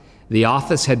revised, the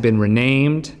office had been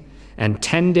renamed, and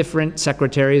 10 different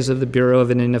secretaries of the Bureau of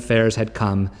Indian Affairs had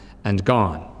come and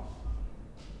gone.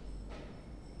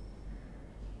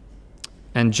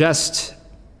 And just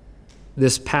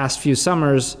this past few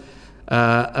summers,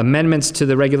 amendments to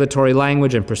the regulatory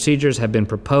language and procedures have been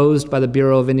proposed by the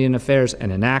Bureau of Indian Affairs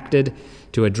and enacted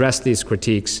to address these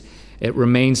critiques. It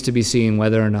remains to be seen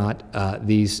whether or not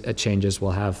these changes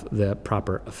will have the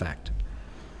proper effect.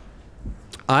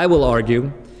 I will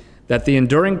argue that the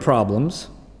enduring problems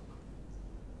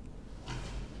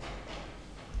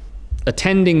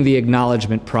attending the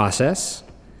acknowledgement process,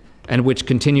 and which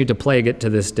continue to plague it to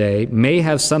this day, may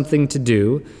have something to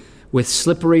do with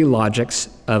slippery logics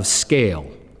of scale.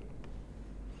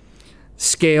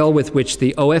 Scale with which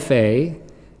the OFA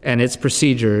and its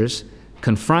procedures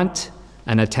confront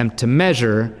and attempt to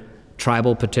measure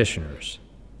tribal petitioners.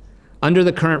 Under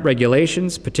the current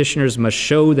regulations, petitioners must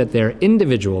show that their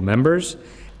individual members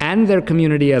and their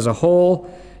community as a whole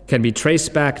can be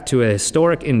traced back to a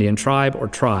historic Indian tribe or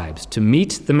tribes. To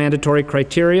meet the mandatory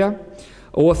criteria,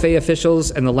 OFA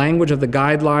officials and the language of the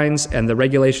guidelines and the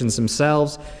regulations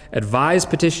themselves advise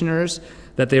petitioners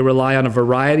that they rely on a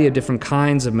variety of different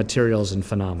kinds of materials and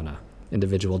phenomena: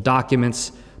 individual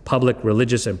documents, public,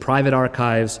 religious, and private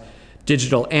archives,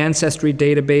 digital ancestry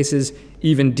databases,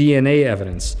 even DNA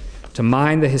evidence, to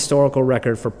mine the historical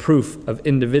record for proof of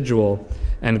individual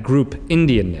and group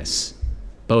Indianness,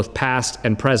 both past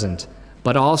and present,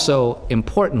 but also,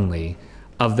 importantly,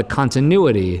 of the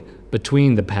continuity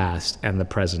between the past and the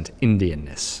present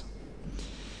Indianness.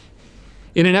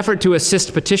 In an effort to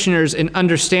assist petitioners in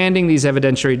understanding these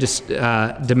evidentiary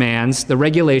demands, the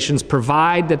regulations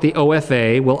provide that the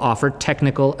OFA will offer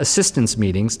technical assistance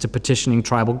meetings to petitioning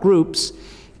tribal groups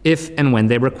if and when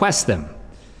they request them,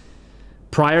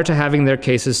 prior to having their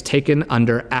cases taken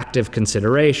under active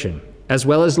consideration, as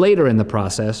well as later in the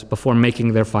process before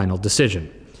making their final decision.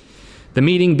 The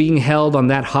meeting being held on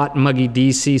that hot, muggy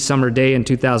DC summer day in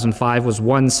 2005 was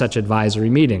one such advisory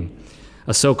meeting,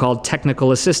 a so-called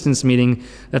technical assistance meeting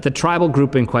that the tribal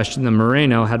group in question, the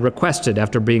Moreno, had requested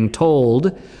after being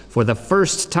told for the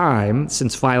first time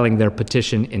since filing their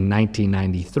petition in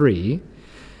 1993,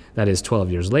 that is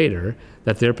 12 years later,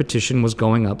 that their petition was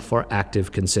going up for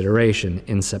active consideration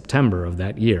in September of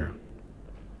that year.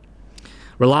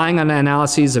 Relying on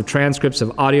analyses of transcripts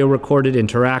of audio recorded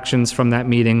interactions from that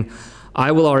meeting,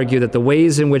 I will argue that the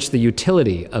ways in which the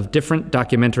utility of different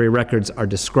documentary records are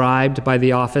described by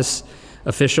the office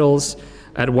officials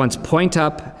at once point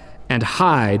up and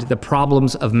hide the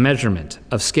problems of measurement,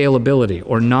 of scalability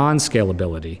or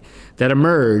non-scalability that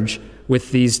emerge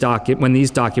with when these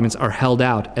documents are held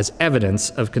out as evidence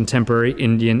of contemporary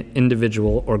Indian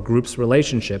individual or group's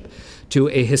relationship to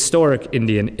a historic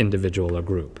Indian individual or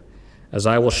group. As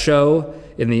I will show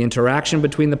in the interaction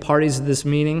between the parties of this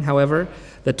meeting, however,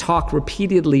 the talk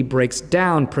repeatedly breaks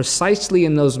down precisely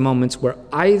in those moments where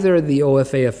either the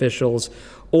OFA officials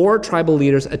or tribal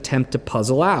leaders attempt to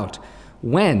puzzle out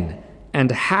when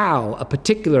and how a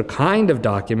particular kind of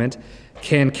document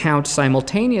can count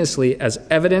simultaneously as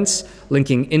evidence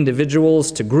linking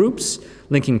individuals to groups,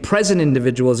 linking present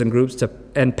individuals and groups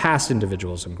and past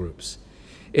individuals and groups.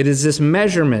 It is this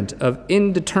measurement of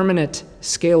indeterminate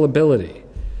scalability,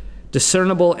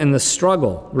 discernible in the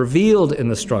struggle, revealed in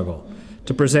the struggle,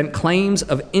 to present claims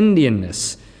of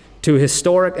Indianness to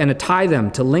historic and to tie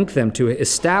them, to link them to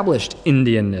established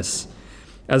Indianness,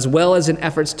 as well as in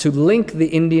efforts to link the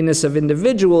Indianness of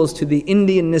individuals to the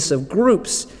Indianness of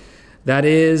groups, that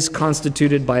is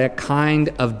constituted by a kind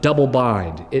of double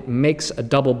bind. It makes a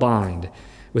double bind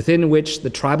within which the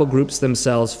tribal groups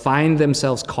themselves find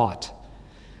themselves caught,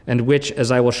 and which,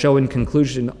 as I will show in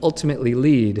conclusion, ultimately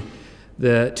lead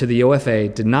to the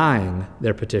OFA denying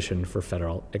their petition for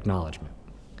federal acknowledgement.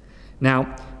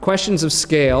 Now, questions of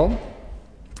scale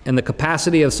and the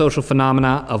capacity of social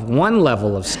phenomena of one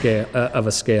level of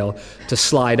a scale to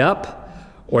slide up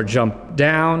or jump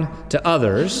down to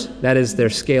others, that is their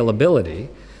scalability,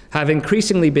 have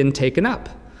increasingly been taken up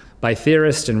by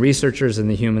theorists and researchers in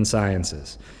the human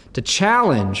sciences to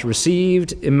challenge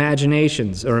received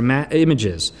imaginations or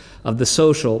images of the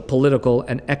social, political,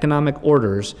 and economic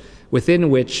orders within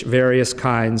which various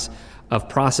kinds of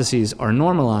processes are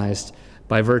normalized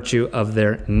by virtue of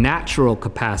their natural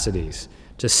capacities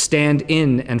to stand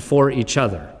in and for each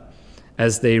other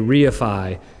as they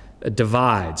reify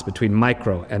divides between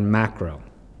micro and macro.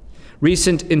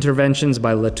 Recent interventions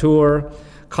by Latour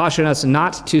caution us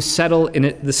not to settle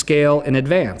in the scale in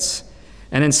advance,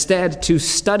 and instead to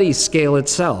study scale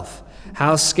itself,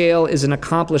 how scale is an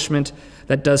accomplishment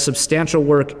that does substantial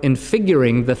work in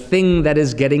figuring the thing that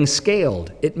is getting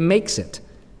scaled. It makes it,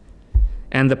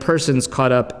 and the persons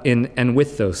caught up in and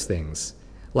with those things.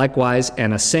 Likewise,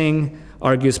 Anna Singh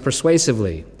argues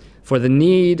persuasively for the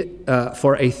need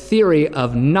for a theory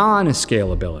of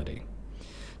non-scalability,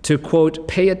 to, quote,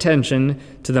 pay attention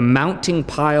to the mounting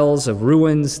piles of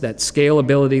ruins that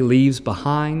scalability leaves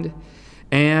behind,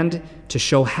 and to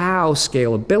show how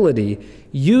scalability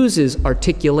uses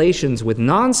articulations with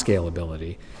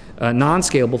non-scalability,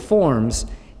 non-scalable forms,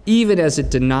 even as it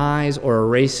denies or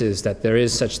erases that there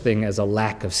is such thing as a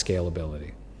lack of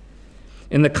scalability.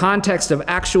 In the context of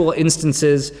actual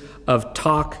instances of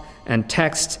talk and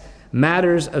text,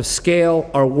 matters of scale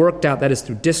are worked out, that is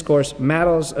through discourse,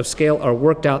 matters of scale are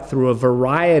worked out through a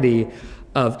variety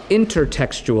of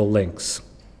intertextual links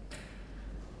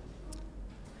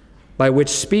by which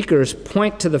speakers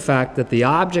point to the fact that the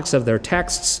objects of their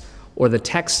texts or the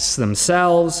texts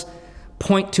themselves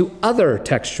point to other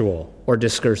textual or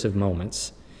discursive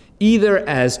moments, either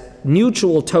as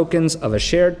mutual tokens of a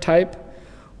shared type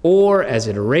or as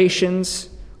iterations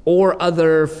or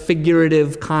other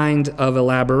figurative kind of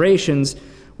elaborations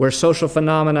where social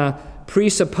phenomena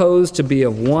presupposed to be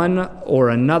of one or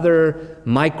another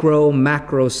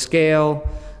micro-macro scale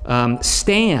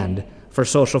stand for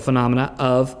social phenomena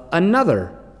of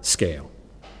another scale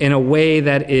in a way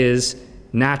that is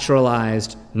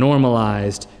naturalized,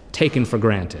 normalized, taken for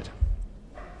granted.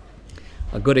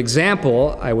 A good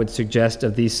example, I would suggest,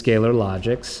 of these scalar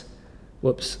logics,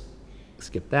 whoops,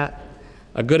 skip that.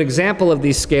 A good example of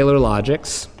these scalar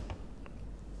logics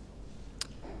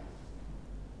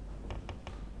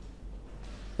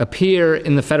appear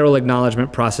in the federal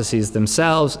acknowledgement processes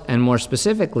themselves, and more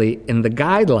specifically in the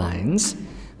guidelines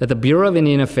that the Bureau of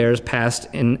Indian Affairs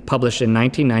published in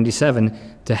 1997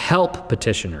 to help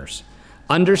petitioners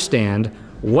understand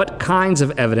what kinds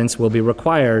of evidence will be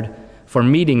required for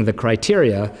meeting the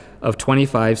criteria of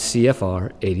 25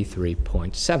 CFR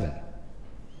 83.7.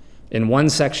 In one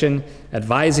section,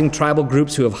 advising tribal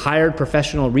groups who have hired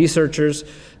professional researchers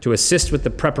to assist with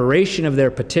the preparation of their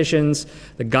petitions,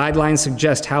 the guidelines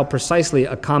suggest how precisely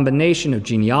a combination of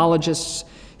genealogists,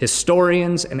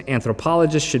 historians, and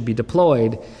anthropologists should be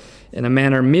deployed in a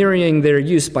manner mirroring their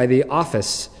use by the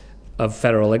Office of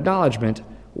Federal Acknowledgement,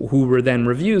 who then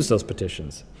reviews those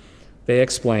petitions. They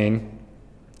explain,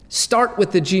 start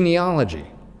with the genealogy.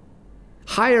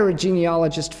 Hire a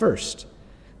genealogist first.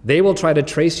 They will try to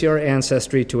trace your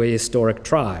ancestry to a historic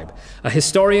tribe. A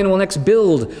historian will next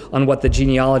build on what the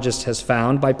genealogist has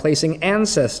found by placing the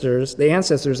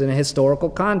ancestors in a historical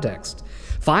context.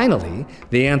 Finally,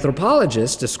 the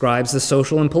anthropologist describes the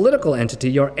social and political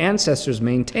entity your ancestors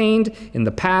maintained in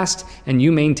the past and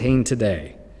you maintain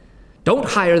today. Don't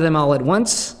hire them all at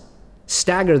once.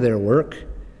 Stagger their work.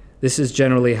 This is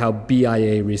generally how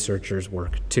BIA researchers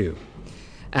work too.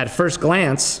 At first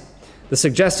glance, the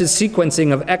suggested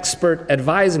sequencing of expert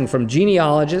advising from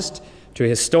genealogist to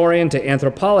historian to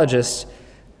anthropologist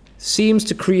seems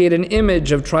to create an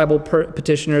image of tribal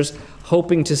petitioners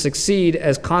hoping to succeed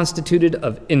as constituted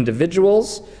of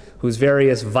individuals whose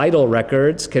various vital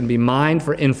records can be mined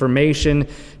for information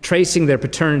tracing their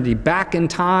paternity back in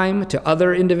time to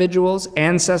other individuals,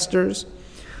 ancestors,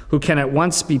 who can at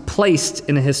once be placed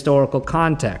in a historical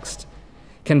context,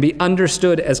 can be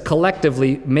understood as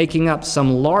collectively making up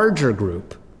some larger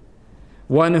group,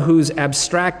 one whose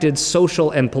abstracted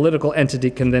social and political entity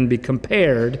can then be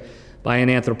compared by an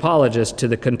anthropologist to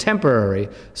the contemporary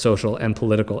social and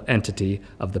political entity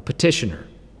of the petitioner.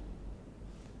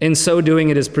 In so doing,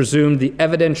 it is presumed the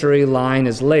evidentiary line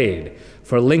is laid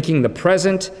for linking the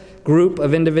present group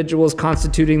of individuals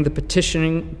constituting the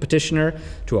petitioner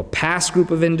to a past group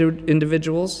of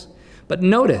individuals. But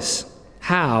notice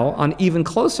how, on even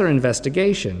closer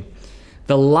investigation,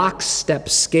 the lockstep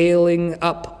scaling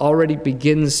up already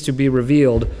begins to be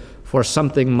revealed for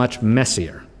something much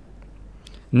messier.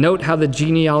 Note how the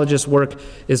genealogist's work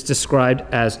is described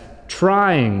as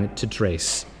trying to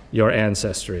trace your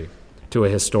ancestry to a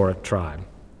historic tribe.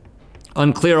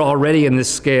 Unclear already in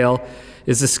this scale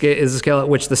is the scale at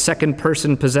which the second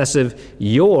person possessive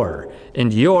your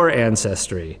and your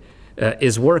ancestry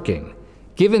is working.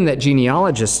 Given that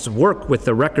genealogists work with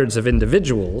the records of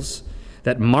individuals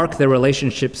that mark their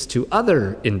relationships to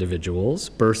other individuals,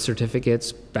 birth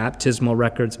certificates, baptismal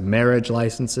records, marriage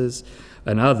licenses,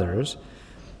 and others,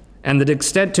 and the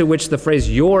extent to which the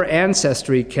phrase your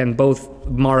ancestry can both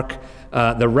mark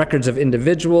the records of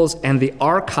individuals and the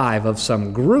archive of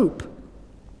some group,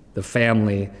 the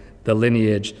family, the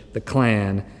lineage, the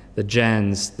clan, the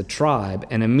gens, the tribe,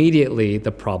 and immediately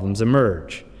the problems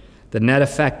emerge. The net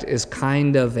effect is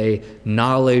kind of a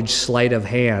knowledge sleight of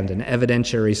hand, an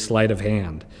evidentiary sleight of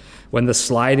hand. When the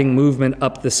sliding movement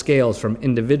up the scales from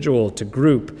individual to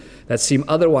group that seem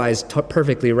otherwise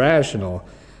perfectly rational,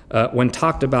 when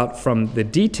talked about from the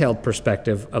detailed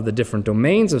perspective of the different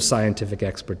domains of scientific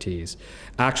expertise,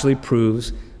 actually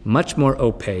proves much more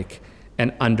opaque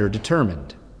and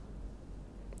underdetermined.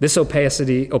 This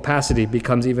opacity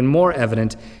becomes even more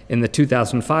evident in the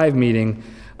 2005 meeting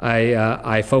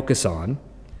I focus on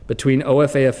between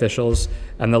OFA officials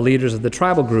and the leaders of the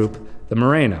tribal group, the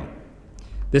Moreno.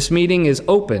 This meeting is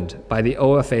opened by the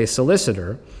OFA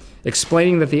solicitor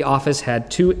explaining that the office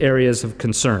had two areas of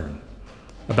concern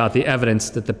about the evidence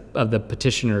that the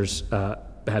petitioners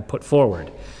had put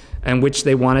forward, and which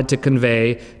they wanted to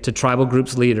convey to tribal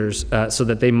groups' leaders so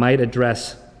that they might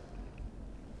address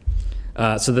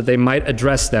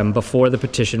them before the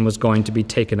petition was going to be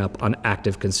taken up on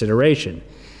active consideration.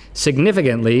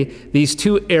 Significantly, these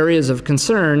two areas of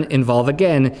concern involve,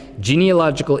 again,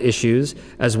 genealogical issues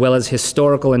as well as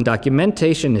historical and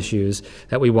documentation issues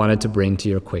that we wanted to bring to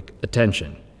your quick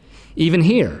attention. Even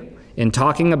here, in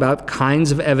talking about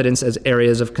kinds of evidence as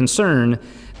areas of concern,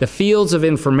 the fields of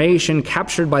information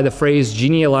captured by the phrase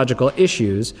genealogical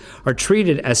issues are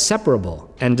treated as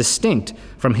separable and distinct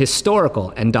from historical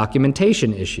and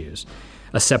documentation issues.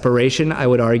 A separation, I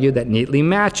would argue, that neatly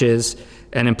matches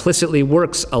and implicitly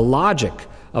works a logic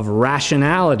of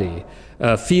rationality,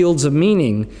 fields of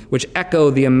meaning, which echo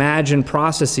the imagined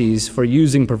processes for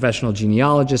using professional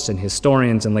genealogists and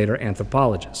historians and later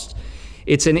anthropologists.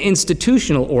 It's an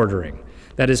institutional ordering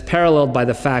that is paralleled by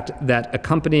the fact that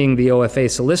accompanying the OFA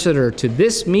solicitor to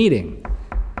this meeting,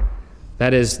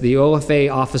 that is, the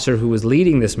OFA officer who was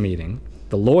leading this meeting,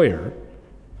 the lawyer,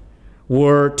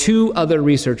 were two other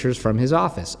researchers from his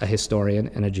office, a historian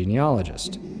and a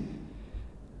genealogist.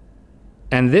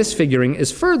 And this figuring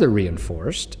is further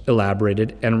reinforced,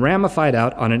 elaborated, and ramified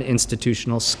out on an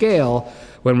institutional scale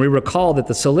when we recall that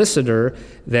the solicitor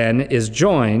then is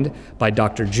joined by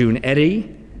Dr. June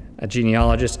Eddy, a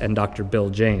genealogist, and Dr. Bill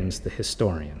James, the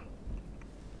historian.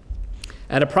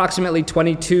 At approximately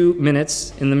 22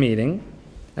 minutes in the meeting,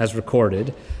 as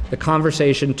recorded, the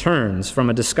conversation turns from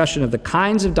a discussion of the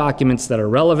kinds of documents that are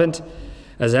relevant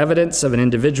as evidence of an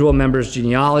individual member's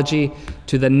genealogy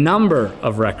to the number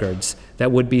of records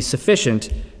that would be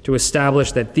sufficient to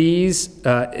establish that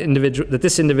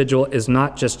this individual is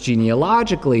not just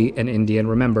genealogically an Indian,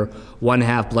 remember,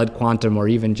 1/2 blood quantum or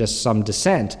even just some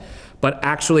descent, but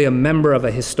actually a member of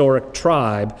a historic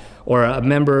tribe or a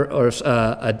member or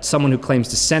someone who claims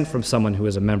descent from someone who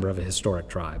is a member of a historic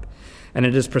tribe. And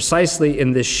it is precisely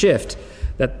in this shift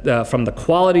that from the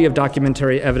quality of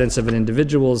documentary evidence of an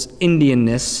individual's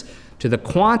Indianness to the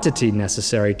quantity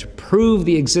necessary to prove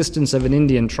the existence of an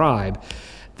Indian tribe,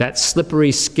 that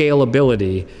slippery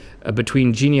scalability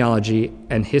between genealogy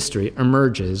and history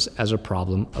emerges as a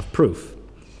problem of proof.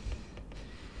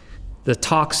 The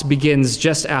talks begins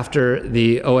just after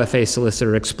the OFA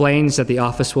solicitor explains that the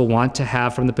office will want to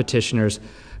have from the petitioners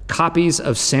copies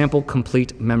of sample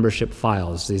complete membership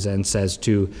files. He then says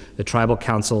to the tribal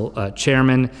council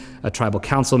chairman, a tribal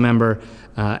council member,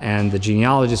 and the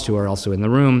genealogist who are also in the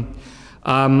room.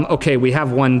 Okay, we have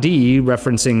 1D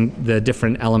referencing the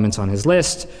different elements on his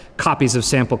list, copies of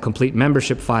sample complete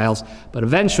membership files, but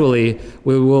eventually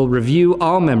we will review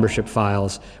all membership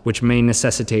files, which may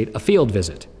necessitate a field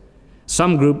visit.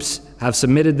 Some groups have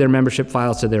submitted their membership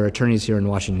files to their attorneys here in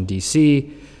Washington,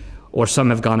 D.C., or some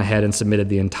have gone ahead and submitted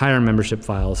the entire membership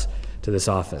files to this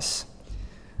office.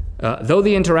 Though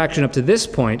the interaction up to this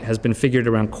point has been figured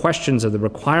around questions of the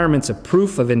requirements of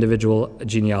proof of individual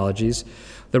genealogies,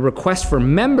 the request for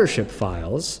membership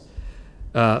files,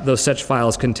 though such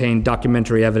files contain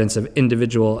documentary evidence of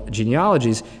individual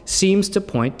genealogies, seems to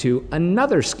point to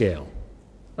another scale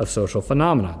of social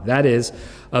phenomena, that is,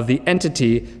 of the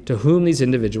entity to whom these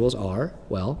individuals are,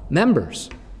 well, members.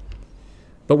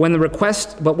 But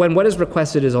when what is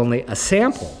requested is only a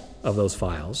sample of those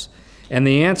files, and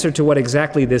the answer to what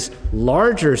exactly this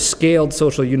larger scaled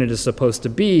social unit is supposed to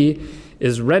be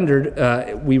is rendered,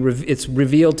 it's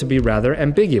revealed to be rather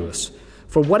ambiguous.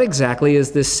 For what exactly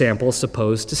is this sample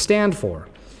supposed to stand for?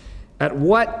 At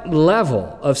what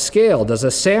level of scale does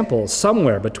a sample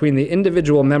somewhere between the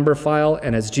individual member file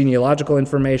and its genealogical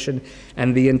information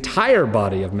and the entire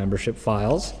body of membership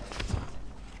files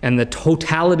and the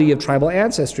totality of tribal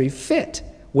ancestry fit?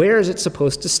 Where is it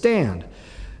supposed to stand?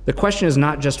 The question is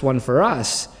not just one for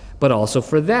us, but also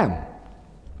for them.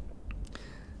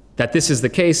 That this is the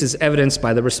case is evidenced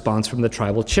by the response from the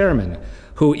tribal chairman,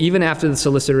 who, even after the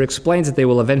solicitor explains that they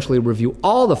will eventually review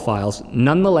all the files,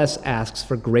 nonetheless asks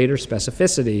for greater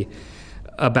specificity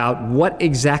about what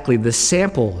exactly the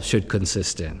sample should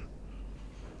consist in.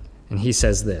 And he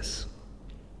says this.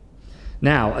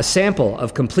 Now, a sample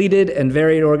of completed and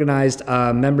very organized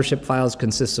membership files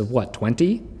consists of what,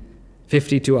 20?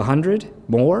 50 to 100?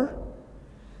 More?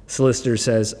 Solicitor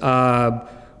says,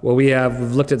 well, we've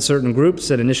looked at certain groups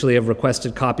that initially have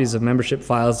requested copies of membership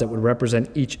files that would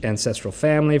represent each ancestral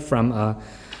family from, of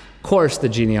course, the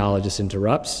genealogist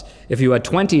interrupts. If you had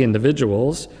 20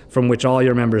 individuals from which all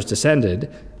your members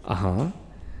descended,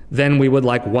 then we would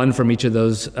like one from each of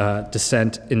those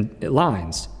descent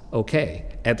lines. Okay,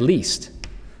 at least.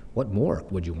 What more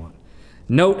would you want?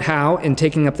 Note how, in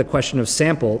taking up the question of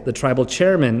sample, the tribal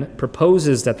chairman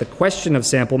proposes that the question of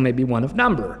sample may be one of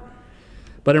number.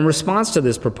 But in response to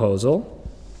this proposal,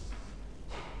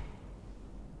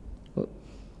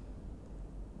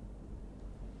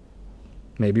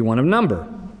 maybe one of number.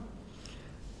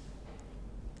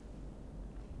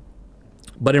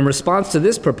 But in response to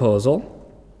this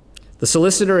proposal, the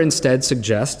solicitor instead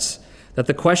suggests that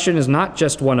the question is not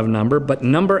just one of number, but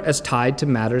number as tied to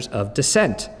matters of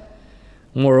descent.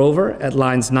 Moreover, at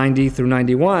lines 90 through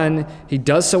 91, he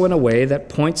does so in a way that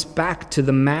points back to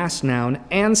the mass noun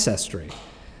ancestry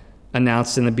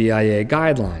announced in the BIA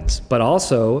guidelines, but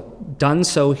also done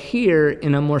so here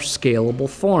in a more scalable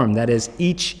form, that is,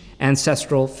 each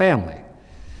ancestral family.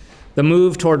 The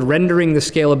move toward rendering the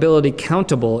scalability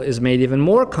countable is made even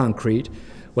more concrete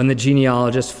when the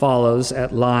genealogist follows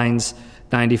at lines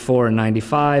 94 and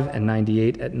 95 and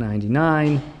 98 and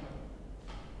 99,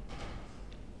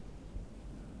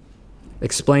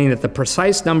 explaining that the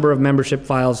precise number of membership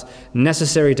files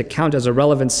necessary to count as a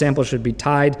relevant sample should be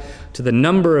tied to the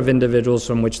number of individuals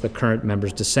from which the current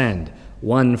members descend,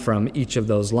 one from each of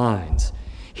those lines.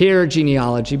 Here,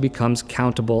 genealogy becomes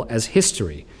countable as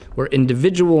history, where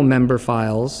individual member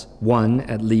files, one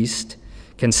at least,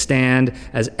 can stand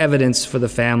as evidence for the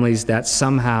families that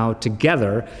somehow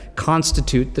together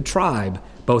constitute the tribe,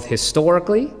 both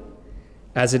historically,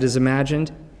 as it is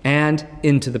imagined, and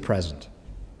into the present.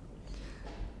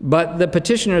 But the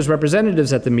petitioner's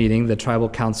representatives at the meeting, the tribal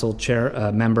council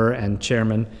member and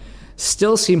chairman,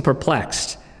 still seem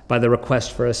perplexed by the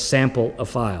request for a sample of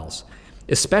files,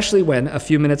 especially when, a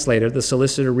few minutes later, the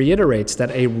solicitor reiterates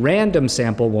that a random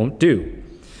sample won't do,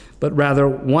 but rather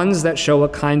ones that show a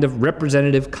kind of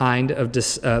representative kind of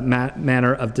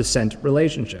manner of descent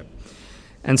relationship.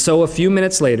 And so a few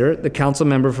minutes later, the council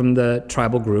member from the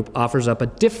tribal group offers up a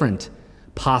different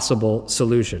possible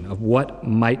solution of what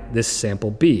might this sample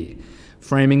be,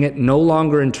 framing it no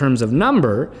longer in terms of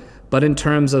number, but in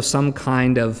terms of some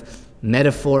kind of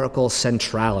metaphorical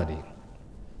centrality.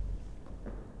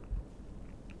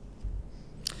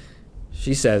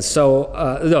 She says,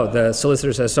 the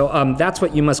solicitor says, that's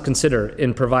what you must consider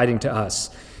in providing to us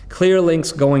clear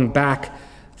links going back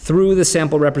through the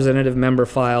sample representative member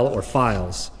file or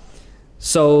files.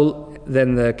 So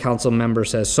then the council member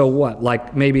says, so what,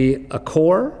 like maybe a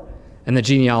core? And the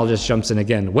genealogist jumps in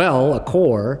again. Well, a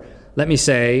core, let me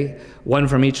say, one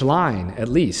from each line, at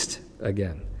least,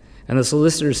 again. And the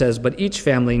solicitor says, but each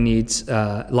family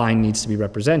line needs to be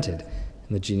represented.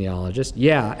 And the genealogist,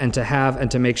 yeah, and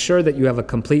to make sure that you have a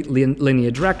complete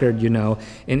lineage record, you know,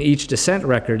 in each descent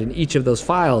record, in each of those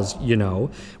files, you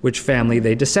know, which family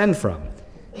they descend from.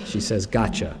 She says,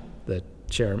 gotcha, the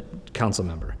council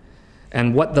member.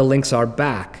 And what the links are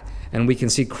back. And we can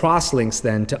see cross-links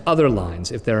then to other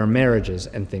lines if there are marriages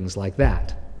and things like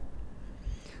that.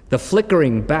 The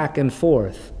flickering back and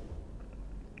forth.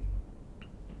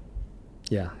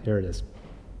 Yeah, here it is.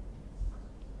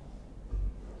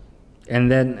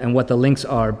 And what the links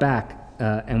are back,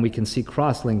 and we can see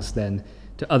cross-links then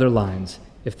to other lines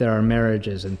if there are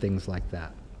marriages and things like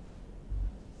that.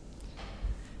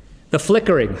 The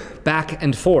flickering back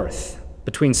and forth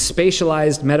between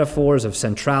spatialized metaphors of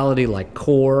centrality like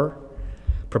core,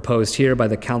 proposed here by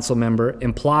the council member,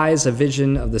 implies a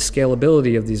vision of the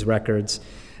scalability of these records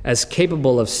as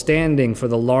capable of standing for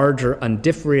the larger,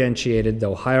 undifferentiated,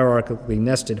 though hierarchically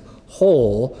nested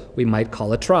whole we might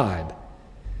call a tribe.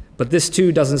 But this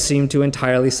too doesn't seem to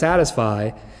entirely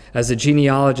satisfy, as the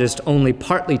genealogist only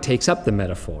partly takes up the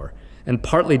metaphor and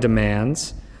partly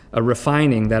demands a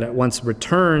refining that at once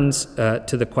returns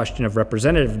to the question of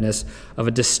representativeness of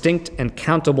a distinct and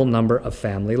countable number of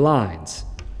family lines,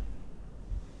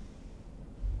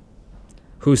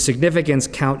 whose significance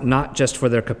count not just for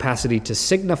their capacity to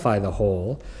signify the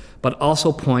whole, but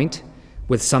also point,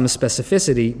 with some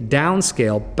specificity,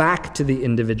 downscale back to the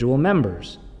individual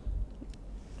members,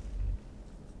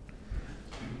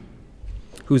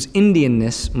 whose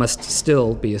Indianness must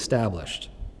still be established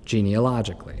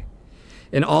genealogically.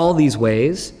 In all these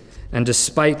ways, and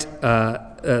despite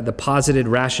the posited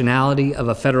rationality of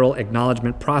a federal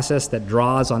acknowledgement process that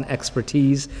draws on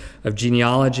expertise of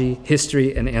genealogy,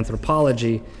 history, and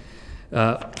anthropology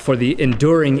for the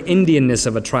enduring Indianness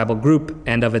of a tribal group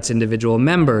and of its individual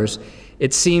members,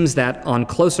 it seems that on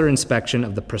closer inspection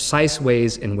of the precise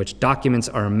ways in which documents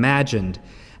are imagined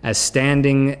as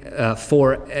standing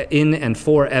in and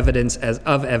for evidence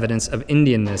of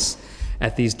Indianness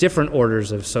at these different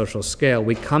orders of social scale,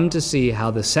 we come to see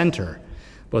how the center,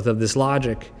 both of this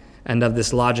logic and of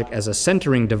this logic as a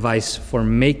centering device for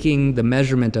making the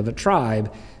measurement of a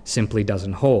tribe, simply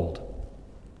doesn't hold.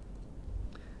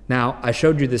 Now, I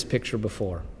showed you this picture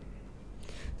before.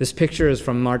 This picture is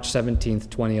from March 17th,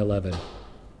 2011.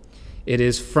 It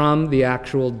is from the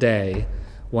actual day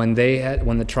when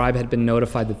the tribe had been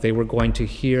notified that they were going to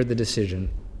hear the decision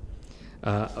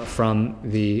from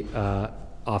the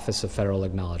Office of Federal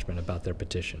Acknowledgement about their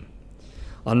petition.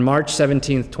 On March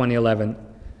 17th, 2011,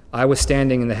 I was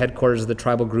standing in the headquarters of the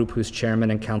tribal group whose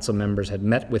chairman and council members had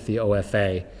met with the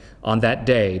OFA on that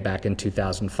day back in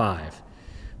 2005.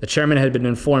 The chairman had been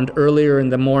informed earlier in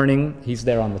the morning, he's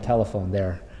there on the telephone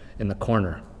there in the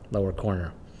corner, lower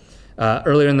corner,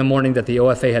 earlier in the morning that the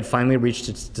OFA had finally reached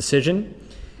its decision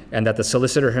and that the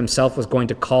solicitor himself was going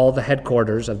to call the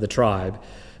headquarters of the tribe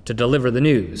to deliver the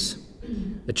news.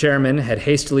 The chairman had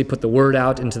hastily put the word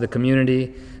out into the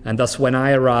community, and thus when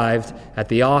I arrived at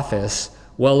the office,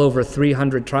 well over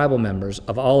 300 tribal members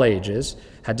of all ages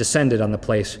had descended on the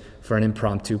place for an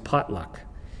impromptu potluck.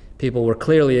 People were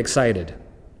clearly excited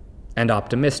and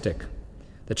optimistic.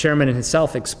 The chairman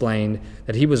himself explained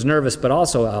that he was nervous but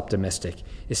also optimistic,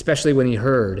 especially when he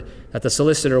heard that the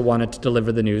solicitor wanted to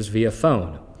deliver the news via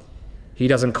phone. He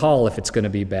doesn't call if it's going to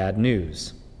be bad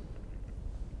news.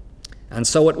 And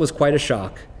so it was quite a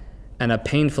shock, and a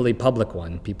painfully public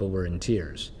one. People were in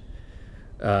tears.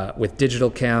 With digital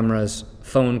cameras,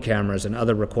 phone cameras, and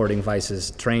other recording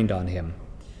devices trained on him,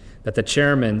 that the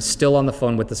chairman, still on the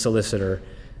phone with the solicitor,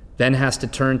 then has to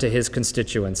turn to his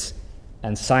constituents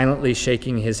and, silently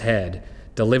shaking his head,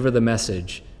 deliver the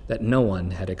message that no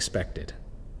one had expected.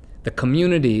 The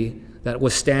community that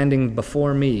was standing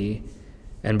before me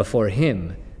and before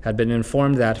him had been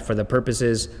informed that, for the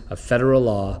purposes of federal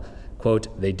law,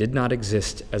 quote, they did not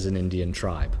exist as an Indian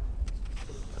tribe.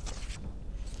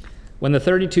 When the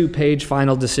 32-page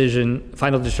final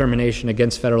determination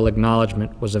against federal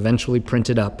acknowledgement was eventually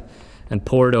printed up and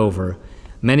poured over,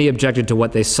 many objected to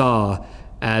what they saw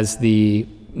as the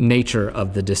nature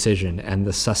of the decision and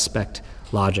the suspect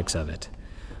logics of it.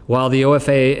 While the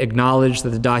OFA acknowledged that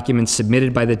the documents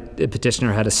submitted by the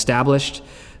petitioner had established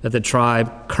that the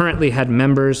tribe currently had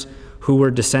members who were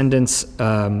descendants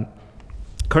who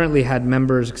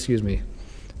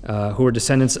were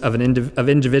descendants of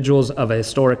individuals of a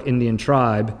historic Indian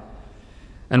tribe,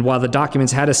 and while the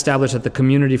documents had established that the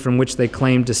community from which they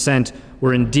claimed descent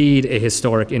were indeed a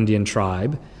historic Indian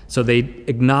tribe, so they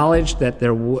acknowledged that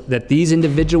these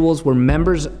individuals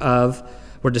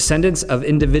were descendants of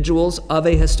individuals of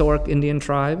a historic Indian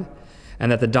tribe,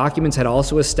 and that the documents had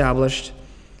also established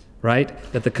right?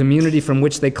 That the community from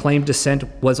which they claimed descent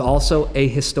was also a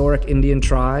historic Indian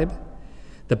tribe.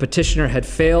 The petitioner had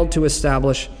failed to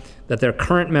establish that their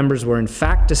current members were in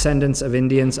fact descendants of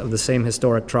Indians of the same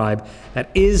historic tribe. That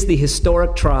is the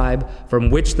historic tribe from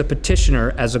which the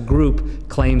petitioner as a group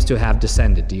claims to have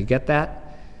descended. Do you get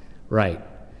that? Right.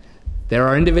 There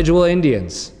are individual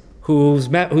Indians whose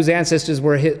ancestors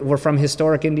were from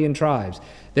historic Indian tribes.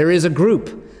 There is a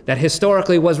group that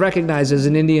historically was recognized as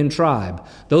an Indian tribe.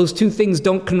 Those two things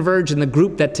don't converge in the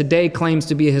group that today claims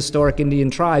to be a historic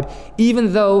Indian tribe,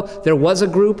 even though there was a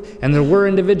group and there were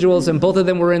individuals and both of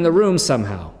them were in the room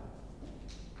somehow.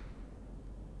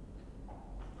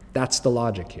 That's the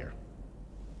logic here.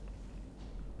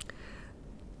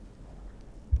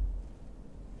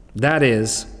 That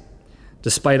is,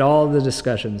 despite all the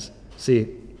discussions,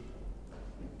 see,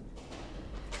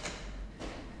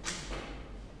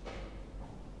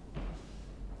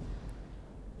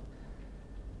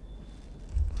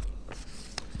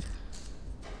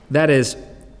 that is,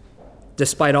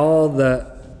 despite all the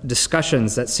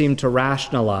discussions that seem to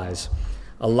rationalize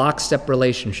a lockstep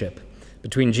relationship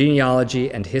between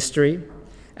genealogy and history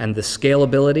and the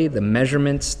scalability, the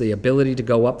measurements, the ability to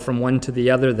go up from one to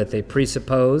the other that they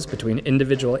presuppose between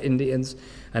individual Indians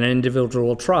and an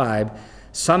individual tribe,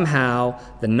 somehow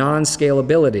the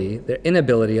non-scalability, the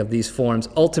inability of these forms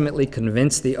ultimately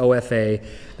convince the OFA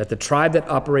that the tribe that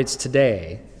operates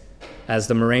today as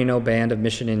the Moreno Band of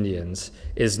Mission Indians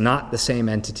is not the same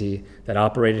entity that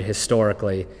operated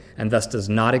historically and thus does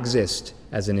not exist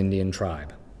as an Indian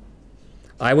tribe.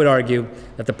 I would argue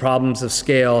that the problems of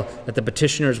scale that the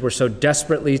petitioners were so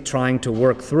desperately trying to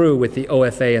work through with the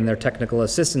OFA in their technical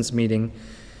assistance meeting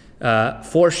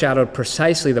foreshadowed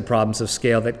precisely the problems of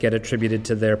scale that get attributed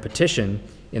to their petition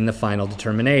in the final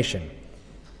determination.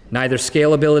 Neither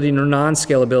scalability nor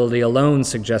non-scalability alone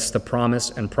suggests the promise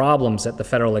and problems that the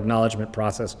federal acknowledgement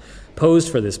process posed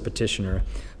for this petitioner,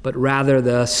 but rather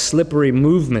the slippery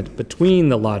movement between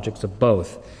the logics of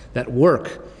both that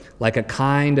work like a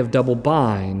kind of double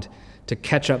bind to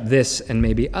catch up this and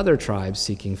maybe other tribes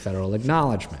seeking federal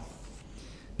acknowledgement.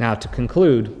 Now, to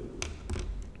conclude,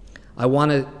 I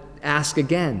want to ask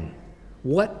again,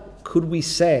 what could we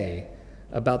say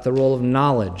about the role of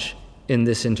knowledge in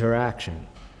this interaction?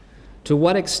 To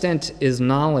what extent is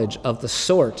knowledge of the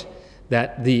sort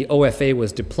that the OFA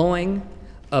was deploying,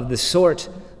 of the sort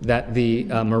that the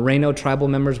Moreno tribal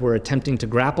members were attempting to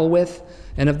grapple with,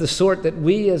 and of the sort that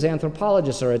we as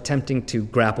anthropologists are attempting to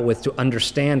grapple with to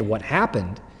understand what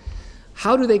happened,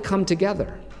 how do they come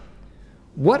together?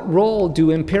 What role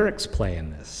do empirics play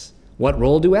in this? What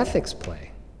role do ethics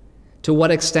play? To what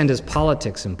extent is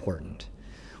politics important?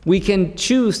 We can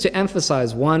choose to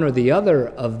emphasize one or the other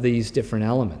of these different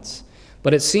elements,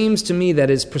 but it seems to me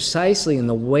that it's precisely in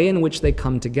the way in which they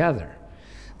come together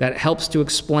that helps to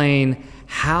explain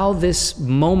how this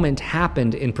moment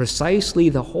happened in precisely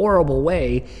the horrible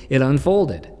way it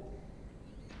unfolded.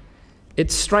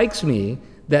 It strikes me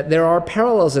that there are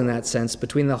parallels in that sense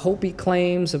between the Hopi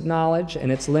claims of knowledge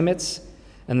and its limits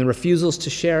and the refusals to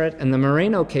share it and the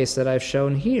Moreno case that I've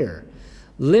shown here.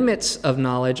 Limits of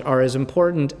knowledge are as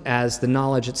important as the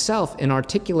knowledge itself in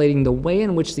articulating the way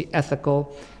in which the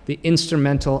ethical, the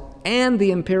instrumental, and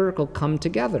the empirical come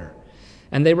together.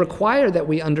 And they require that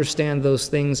we understand those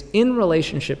things in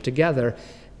relationship together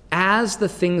as the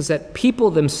things that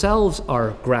people themselves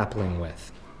are grappling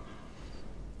with.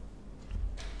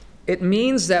 It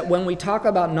means that when we talk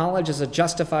about knowledge as a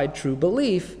justified true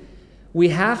belief, we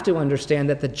have to understand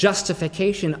that the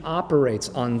justification operates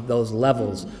on those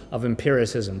levels of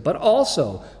empiricism, but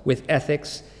also with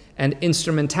ethics and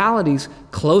instrumentalities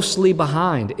closely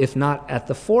behind, if not at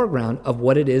the foreground, of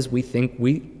what it is we think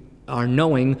we are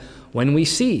knowing when we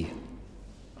see.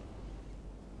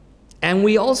 And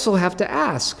we also have to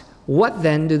ask, what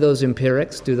then do those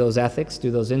empirics, do those ethics,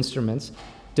 do those instruments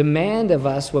demand of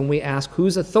us when we ask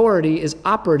whose authority is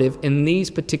operative in these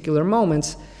particular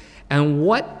moments, and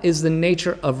what is the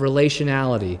nature of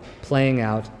relationality playing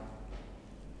out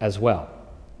as well?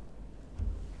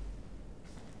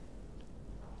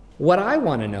 What I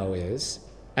want to know is,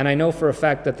 and I know for a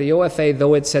fact that the OFA,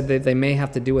 though it said that they may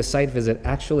have to do a site visit,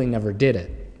 actually never did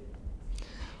it.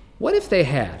 What if they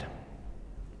had?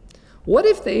 What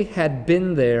if they had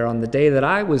been there on the day that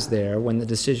I was there when the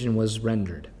decision was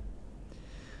rendered?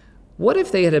 What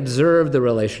if they had observed the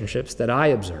relationships that I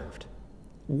observed?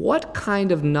 What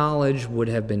kind of knowledge would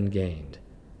have been gained?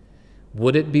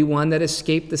 Would it be one that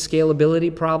escaped the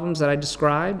scalability problems that I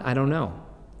described? I don't know.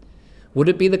 Would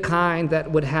it be the kind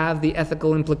that would have the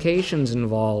ethical implications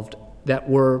involved that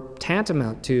were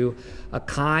tantamount to a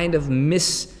kind of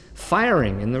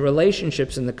firing in the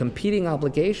relationships and the competing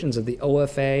obligations of the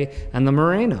OFA and the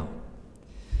Moreno.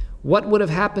 What would have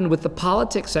happened with the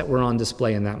politics that were on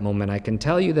display in that moment? I can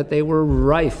tell you that they were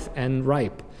rife and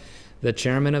ripe. The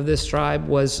chairman of this tribe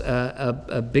was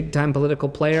a big-time political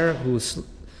player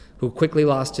who quickly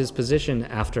lost his position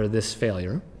after this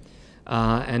failure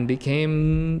and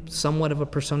became somewhat of a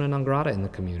persona non grata in the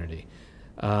community,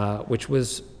 which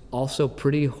was also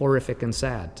pretty horrific and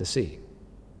sad to see.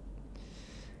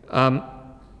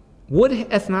 Would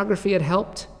ethnography have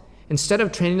helped? Instead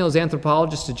of training those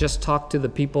anthropologists to just talk to the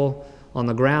people on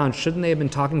the ground, shouldn't they have been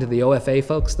talking to the OFA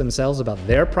folks themselves about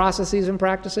their processes and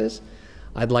practices?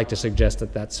 I'd like to suggest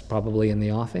that that's probably in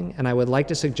the offing, and I would like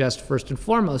to suggest first and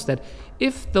foremost that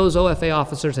if those OFA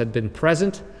officers had been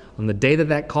present on the day that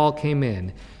that call came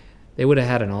in, they would have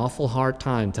had an awful hard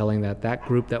time telling that that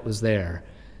group that was there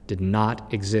did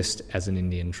not exist as an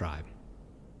Indian tribe.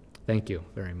 Thank you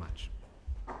very much.